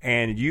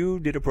 and you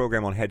did a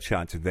program on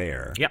headshots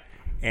there. Yep.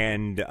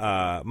 And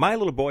my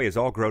little boy is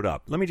all grown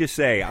up. Let me just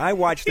say, I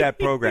watched that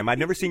program. I'd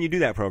never seen you do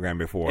that program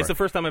before. It's the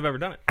first time I've ever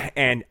done it.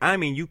 And, I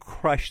mean, you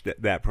crushed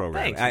that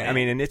program. Thanks, I man.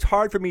 mean, and it's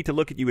hard for me to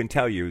look at you and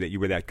tell you that you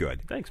were that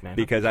good. Thanks, man.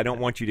 Because I don't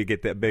want you to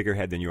get that bigger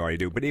head than you already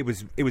do. But it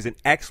was an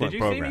excellent Did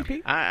you program. see me,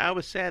 Pete? I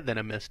was sad that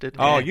I missed it.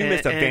 Oh, you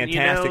missed a and,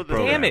 fantastic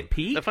program. Damn it,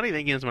 Pete. The funny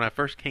thing is, when I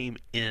first came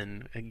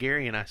in,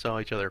 Gary and I saw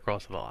each other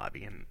across the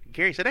lobby, and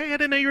Gary said, "Hey, I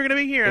didn't know you were going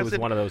to be here." It I was said,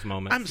 one of those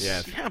moments.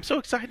 I'm so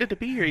excited to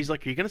be here. He's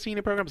like, "Are you going to see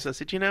any programs?" I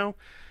said,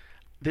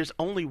 there's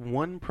only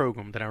one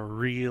program that I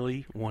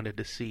really wanted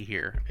to see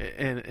here,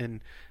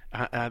 and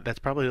That's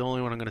probably the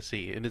only one I'm going to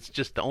see, and it's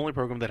just the only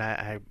program that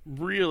I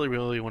really,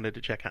 really wanted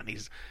to check out. And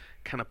he's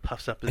kind of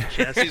puffs up his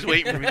chest. He's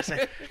waiting for me to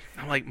say.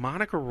 I'm like,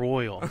 Monica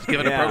Royal. He's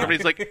giving a program. And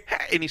he's like,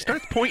 hey, and he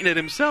starts pointing at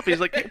himself. He's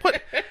like, hey,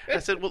 what? I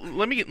said, well,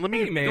 let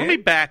me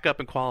back up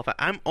and qualify.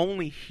 I'm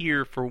only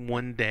here for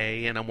one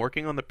day, and I'm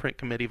working on the print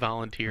committee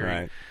volunteering.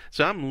 Right.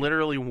 So I'm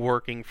literally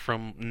working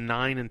from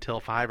 9 until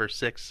 5 or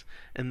 6,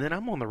 and then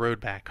I'm on the road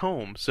back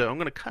home. So I'm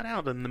going to cut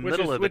out in the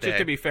middle of the day. Which is,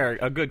 to be fair,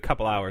 a good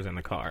couple hours in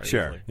the car.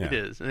 Sure. Usually. Yeah. It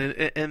is.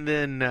 And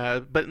then,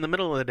 but in the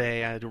middle of the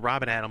day,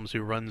 Robin Adams,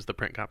 who runs the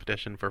print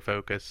competition for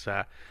Focus,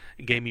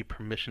 gave me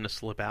permission to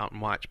slip out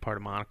and watch part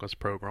of Monica's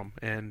program,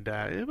 and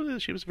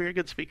she was a very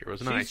good speaker. It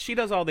was nice. She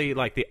does all the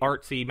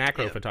artsy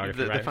macro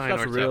photography, right? the fine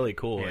That's art really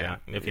stuff. cool. Yeah.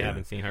 If you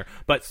haven't seen her.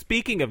 But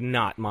speaking of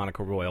not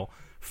Monica Royal,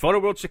 Photo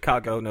World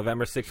Chicago,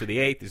 November 6th to the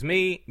 8th is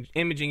me.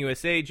 Imaging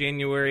USA,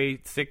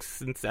 January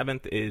 6th and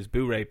 7th is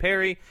Boo Ray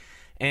Perry,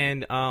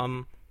 and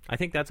I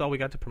think that's all we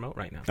got to promote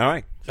right now. All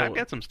right. So I've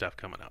got some stuff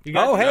coming up.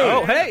 Oh,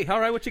 hey. All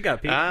right, what you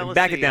got, Pete?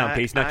 Back it down,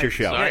 Pete. It's not your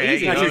show. Sorry,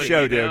 It's not your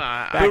show, dude.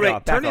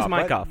 Turn his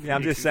mic off. Yeah,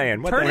 I'm just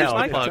saying. What Turn the his hell?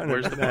 mic off.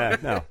 Where's the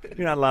No,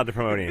 you're not allowed to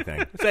promote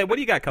anything. Say, what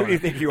do you got Who coming do you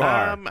think you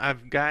are?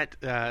 I've got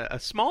a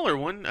smaller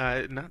one.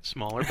 Not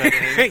smaller, but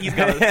He's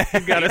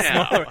got a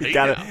smaller He's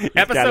got a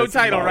episode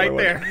title smaller right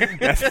one. there.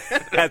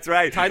 That's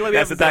right. Title of the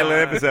That's the title of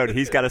the episode.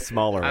 He's got a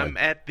smaller I'm one.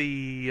 at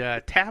the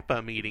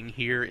TAPA meeting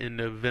here in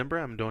November.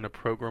 I'm doing a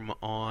program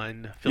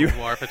on film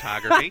noir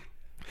photography.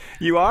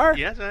 You are?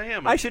 Yes, I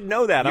am. I should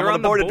know that. You're I'm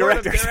on the board of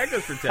directors.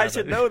 for I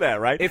should know that,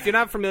 right? If you're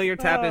not familiar,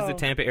 TAPA is the Oh.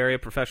 Tampa Area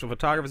Professional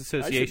Photographers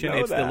Association. know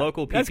It's the that.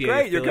 local PPA That's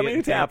great. You're affiliate coming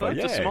in to Tampa.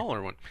 Tampa. It's a Yay.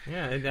 smaller one.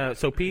 Yeah, and,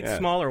 so Pete's Yeah.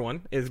 smaller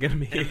one is going to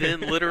be... And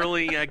then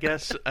literally, I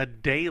guess, a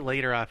day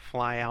later, I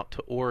fly out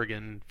to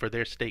Oregon for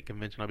their state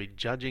convention. I'll be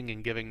judging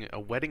and giving a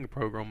wedding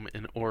program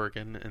in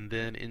Oregon. And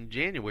then in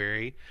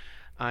January,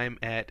 I'm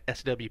at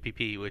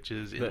SWPP, which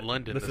is in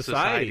London. The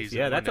societies.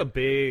 Yeah, in that's a London.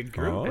 big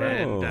group. Oh.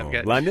 And I've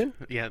got London?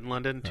 Yeah, in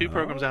London. 2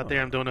 programs out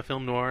there. I'm doing a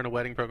film noir and a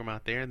wedding program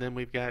out there. And then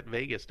we've got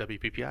Vegas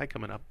WPPI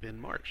coming up in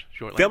March.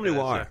 Shortly Film after that,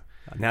 noir.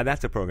 so- Now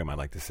that's a program I'd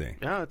like to see.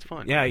 Yeah, it's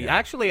fun. Yeah,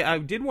 actually, I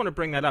did want to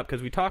bring that up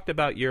because we talked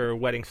about your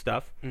wedding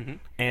stuff,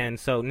 and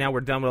so now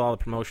we're done with all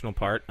the promotional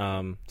part.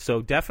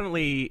 So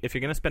definitely, if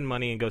you're going to spend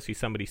money and go see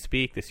somebody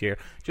speak this year,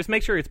 just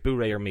make sure it's Boo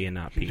Ray or me and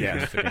not Pete.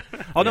 Yes.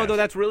 Oh no, Yes. though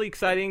that's really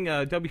exciting.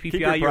 WPPI, Keep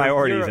your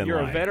priorities in you're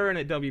a line. veteran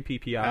at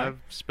WPPI. I've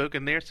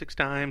spoken there 6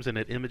 times and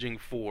at Imaging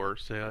 4.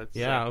 So it's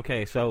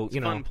Okay, so it's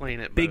you know, fun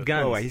playing at big both.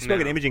 guns. Oh, wait, he spoke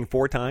at No. Imaging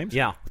 4 times?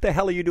 Yeah. What the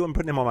hell are you doing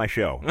putting him on my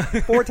show?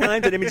 4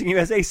 times at Imaging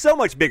USA? So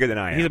much bigger than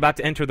I am. He's about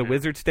to enter the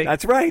wizard state.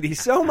 That's right.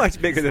 He's so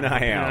much bigger than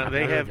I am.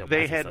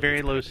 They had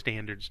very low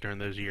standards during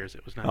those years.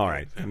 It was not All good.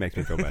 right. That makes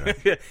me feel better.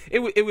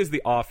 it was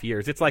the off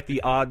years. It's like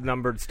the odd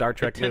numbered Star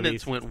Trek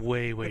Attendance movies. went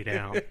way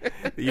down.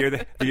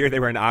 the year they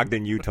were in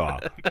Ogden, Utah.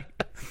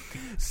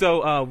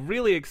 So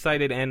really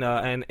excited,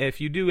 and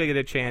if you do get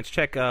a chance,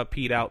 check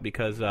Pete out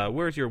because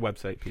where's your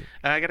website, Pete?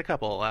 I got a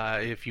couple.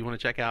 If you want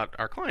to check out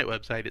our client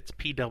website, it's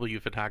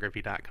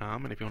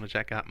pwphotography.com, and if you want to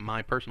check out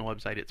my personal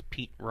website, it's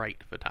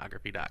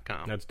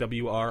PeteWrightPhotography.com. That's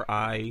WRIGHT,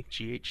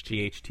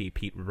 GHT.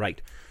 Pete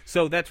Wright.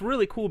 So that's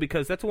really cool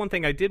because that's one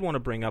thing I did want to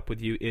bring up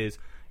with you is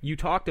you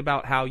talked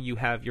about how you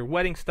have your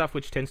wedding stuff,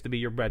 which tends to be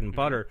your bread and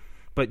butter.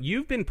 But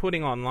you've been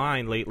putting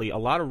online lately a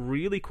lot of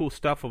really cool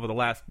stuff over the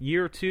last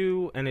year or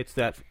two, and it's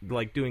that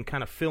like doing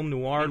kind of film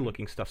noir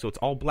looking stuff. So it's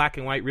all black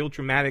and white, real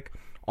dramatic,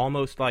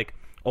 almost like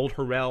old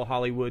Harrell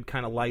Hollywood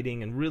kind of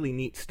lighting and really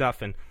neat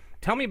stuff. And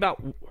tell me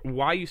about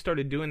why you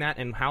started doing that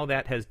and how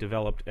that has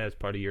developed as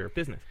part of your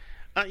business.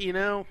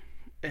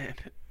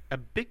 A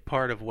big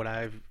part of what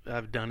I've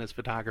done as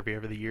photography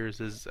over the years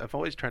is I've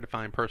always tried to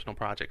find personal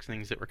projects,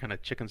 things that were kind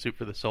of chicken soup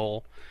for the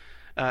soul,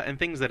 and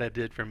things that I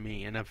did for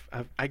me. And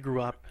I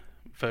grew up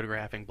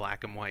photographing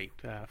black and white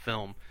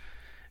film,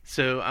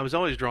 so I was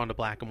always drawn to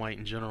black and white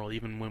in general.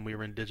 Even when we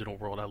were in digital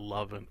world, I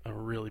love a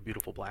really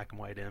beautiful black and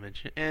white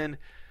image. And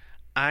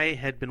I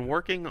had been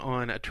working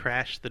on a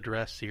Trash the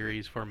Dress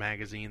series for a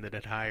magazine that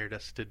had hired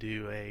us to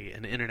do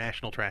an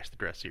international Trash the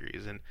Dress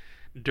series. And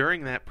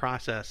during that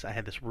process, I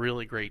had this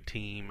really great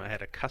team. I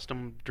had a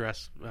custom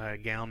dress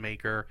gown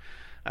maker,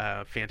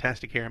 a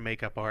fantastic hair and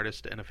makeup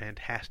artist, and a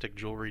fantastic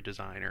jewelry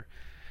designer.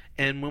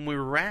 And when we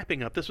were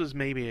wrapping up, this was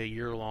maybe a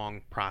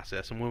year-long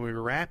process, and when we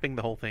were wrapping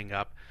the whole thing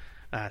up,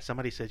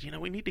 somebody said,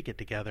 we need to get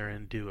together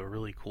and do a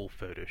really cool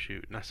photo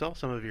shoot. And I saw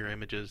some of your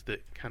images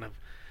that kind of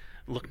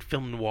looked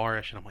film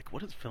noirish, and I'm like,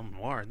 what is film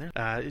noir? And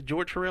there's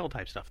George Harrell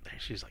type stuff there.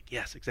 She's like,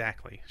 yes,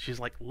 exactly. She's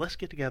like, let's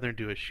get together and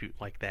do a shoot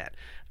like that.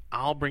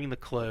 I'll bring the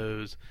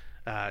clothes,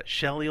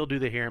 Shelly will do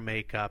the hair and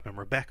makeup, and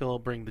Rebecca will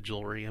bring the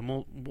jewelry, and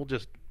we'll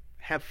just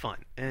have fun.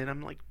 And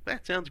I'm like,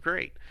 that sounds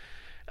great.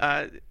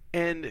 And,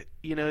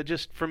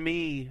 just for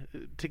me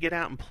to get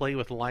out and play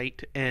with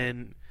light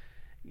and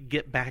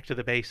get back to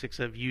the basics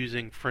of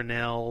using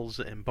Fresnels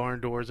and barn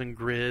doors and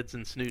grids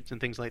and snoots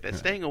and things like that,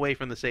 staying away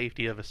from the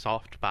safety of a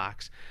soft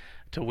box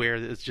to where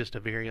it's just a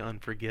very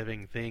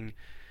unforgiving thing.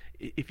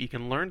 if you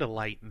can learn to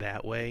light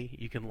that way,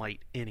 you can light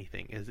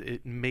anything.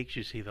 It makes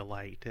you see the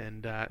light,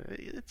 and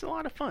it's a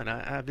lot of fun.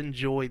 I've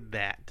enjoyed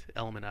that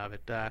element of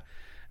it.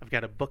 I've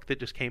got a book that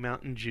just came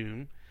out in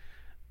June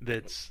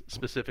that's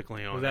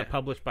specifically on Was that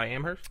published by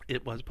Amherst?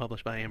 It was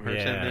published by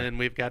Amherst, Yeah. and then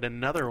we've got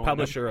another one.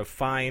 Publisher of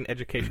fine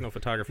educational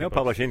photography. They'll books.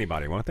 publish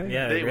anybody, won't they?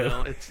 Yeah, They really.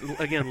 will. It's,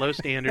 again, low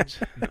standards.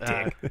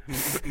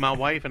 My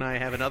wife and I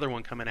have another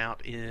one coming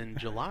out in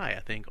July,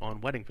 I think,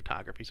 on wedding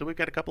photography. So we've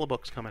got a couple of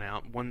books coming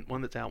out. One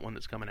that's out, one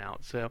that's coming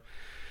out. So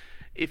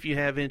if you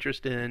have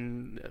interest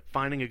in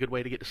finding a good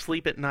way to get to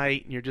sleep at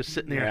night and you're just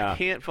sitting there Yeah. and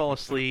can't fall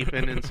asleep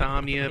and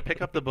insomnia,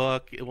 pick up the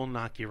book. It will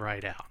knock you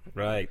right out.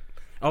 Right.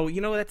 Oh,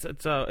 you know,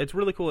 it's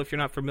really cool. If you're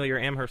not familiar,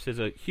 Amherst is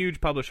a huge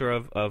publisher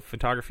of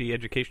photography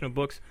educational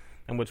books,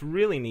 and what's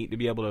really neat to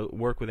be able to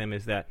work with them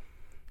is that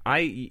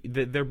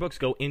their books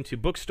go into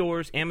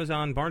bookstores,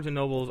 Amazon, Barnes and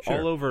Nobles,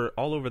 Sure.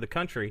 all over the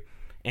country,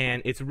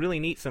 and it's really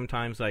neat.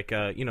 Sometimes, like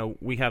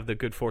we have the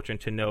good fortune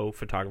to know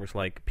photographers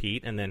like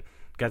Pete, and then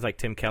guys like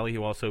Tim Kelly,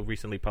 who also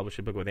recently published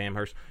a book with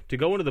Amherst, to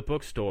go into the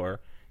bookstore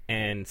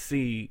and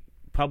see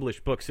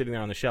published books sitting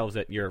there on the shelves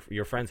that your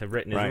friends have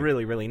written is Right.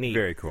 really, really neat.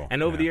 Very cool.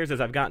 And over the Yeah. years,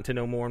 as I've gotten to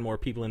know more and more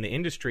people in the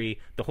industry,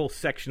 the whole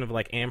section of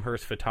like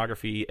Amherst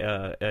photography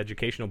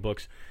educational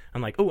books,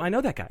 I'm like, oh, I know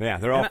that guy. Yeah,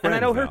 they're all and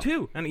I know friends her now.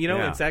 too. And you know,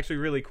 Yeah. it's actually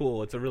really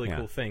cool. It's a really Yeah.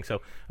 cool thing.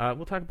 So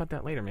we'll talk about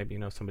that later. Maybe you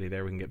know somebody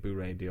there. We can get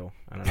Boo-ray deal.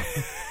 I don't know.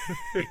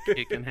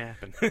 It can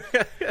happen.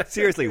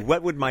 Seriously,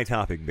 what would my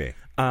topic be?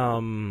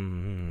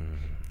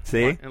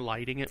 See? And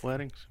lighting at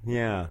weddings.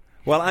 Yeah.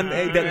 Well, I'm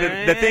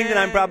the thing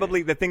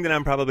that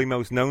I'm probably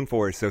most known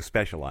for is so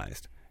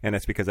specialized, and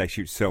that's because I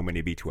shoot so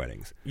many beach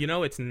weddings. You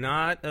know, it's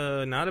not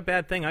a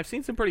bad thing. I've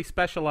seen some pretty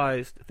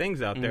specialized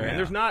things out there, Yeah.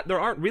 and there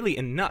aren't really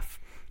enough.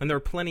 And there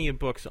are plenty of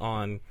books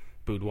on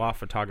boudoir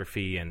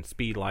photography and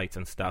speed lights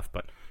and stuff,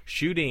 but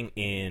shooting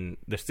in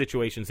the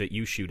situations that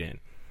you shoot in,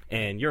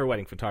 and you're a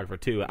wedding photographer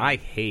too. I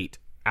hate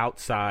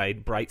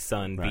outside bright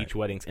sun Right. beach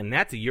weddings, and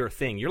that's your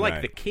thing. You're like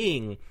Right. the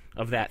king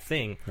of that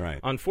thing.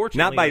 Right.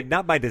 Unfortunately,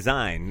 not by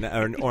design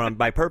or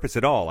by purpose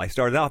at all. I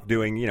started off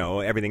doing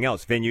everything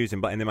else, venues,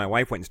 and then my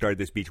wife went and started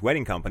this beach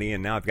wedding company,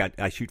 and now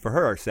I shoot for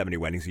her 70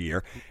 weddings a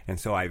year, and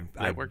so I've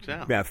works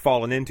out. Yeah,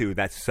 fallen into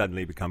that's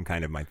suddenly become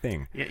kind of my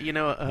thing. Yeah,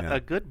 a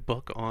good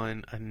book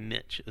on a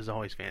niche is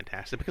always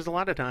fantastic because a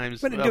lot of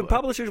times. But do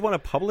publishers want to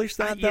publish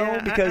that yeah,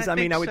 though? Because I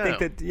think I would so. think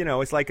that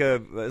it's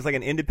like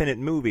an independent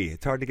movie.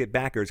 It's hard to get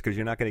backers because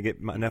you're not going to get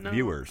enough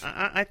viewers.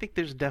 I think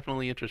there's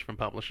definitely interest from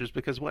publishers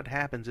because what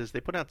happens is they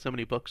put out so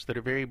many books that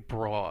are very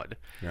broad.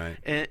 Right.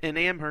 And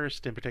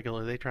Amherst in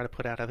particular, they try to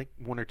put out, I think,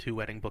 1 or 2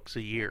 wedding books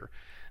a year.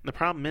 And the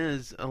problem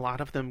is a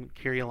lot of them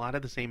carry a lot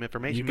of the same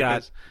information You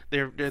got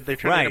because they're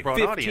trying to get a broad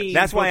 15 audience.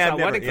 That's why books I've on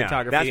never. wedding Yeah,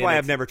 photography, that's why and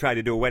I've never tried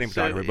to do a wedding So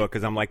photography book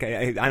because I'm like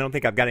I don't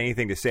think I've got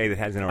anything to say that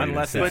hasn't already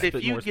Unless been it's said. But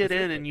if bit you more get in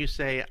specific. and you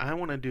say, I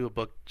want to do a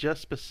book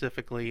just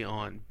specifically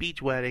on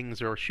beach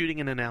weddings or shooting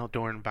in an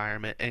outdoor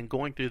environment and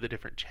going through the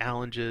different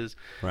challenges,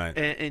 Right.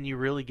 and you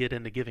really get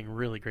into giving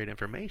really great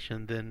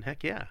information, then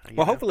heck yeah.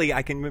 Well, hopefully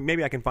I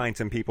can find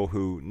some people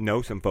who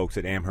know some folks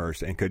at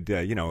Amherst and could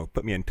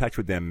put me in touch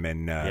with them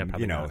and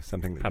probably not.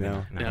 something. Probably No,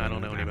 not. No, I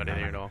don't know anybody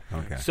there at all.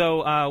 Okay.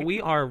 So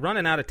we are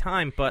running out of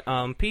time, but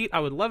Pete, I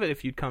would love it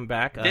if you'd come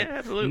back. Yeah,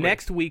 absolutely.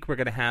 Next week we're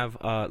going to have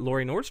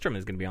Lori Nordstrom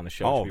is going to be on the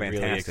show. Oh, It's gonna be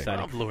really fantastic.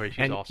 exciting. Love Lori. She's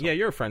and, awesome. Yeah,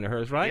 you're a friend of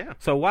hers, right? Yeah.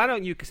 So why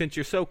don't you, since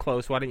you're so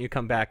close, why don't you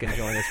come back and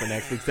join us for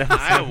next week's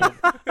episode?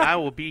 I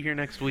will be here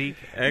next week.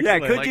 Yeah,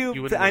 Excellent. could Like you?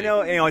 you wouldn't I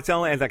know, believe. it's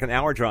only like an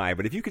hour drive,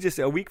 but if you could just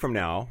a week from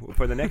now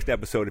for the next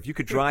episode, if you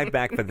could drive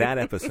back for that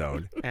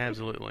episode,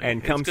 Absolutely.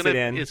 And come it's gonna, sit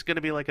in. It's going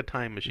to be like a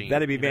time machine.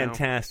 that'd be you know?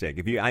 fantastic.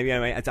 If you, I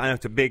know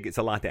it's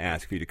a lot to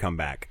ask for you to come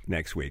back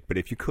next week, but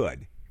if you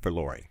could for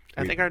Lori,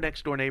 I think our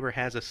next door neighbor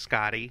has a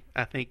Scotty.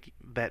 I think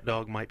that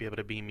dog might be able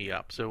to beam me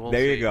up. So we'll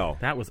there see. you go.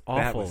 That was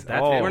awful.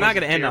 oh, We're not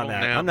going to end on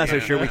that. terrible. I'm not so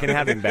Yeah. sure we can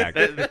have him back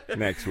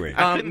next week.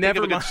 I couldn't never think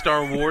of a good mind.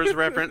 Star Wars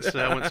reference. So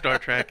I went Star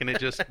Trek, and it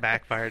just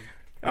backfired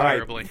All right.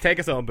 terribly. Take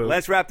us on, Boo.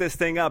 Let's wrap this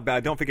thing up.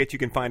 Don't forget you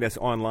can find us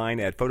online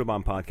at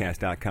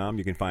photobombpodcast.com.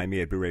 You can find me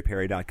at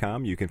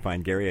BlueRayPerry.com. You can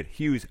find Gary at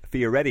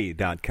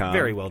HughesFioretti.com.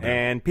 Very well done.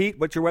 And Pete,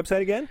 what's your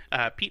website again?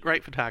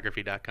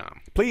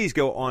 PeteWrightPhotography.com. Please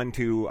go on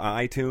to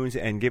iTunes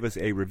and give us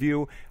a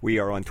review. We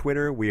are on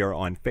Twitter. We are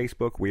on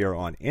Facebook. We are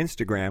on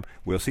Instagram.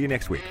 We'll see you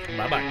next week.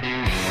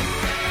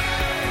 Bye-bye.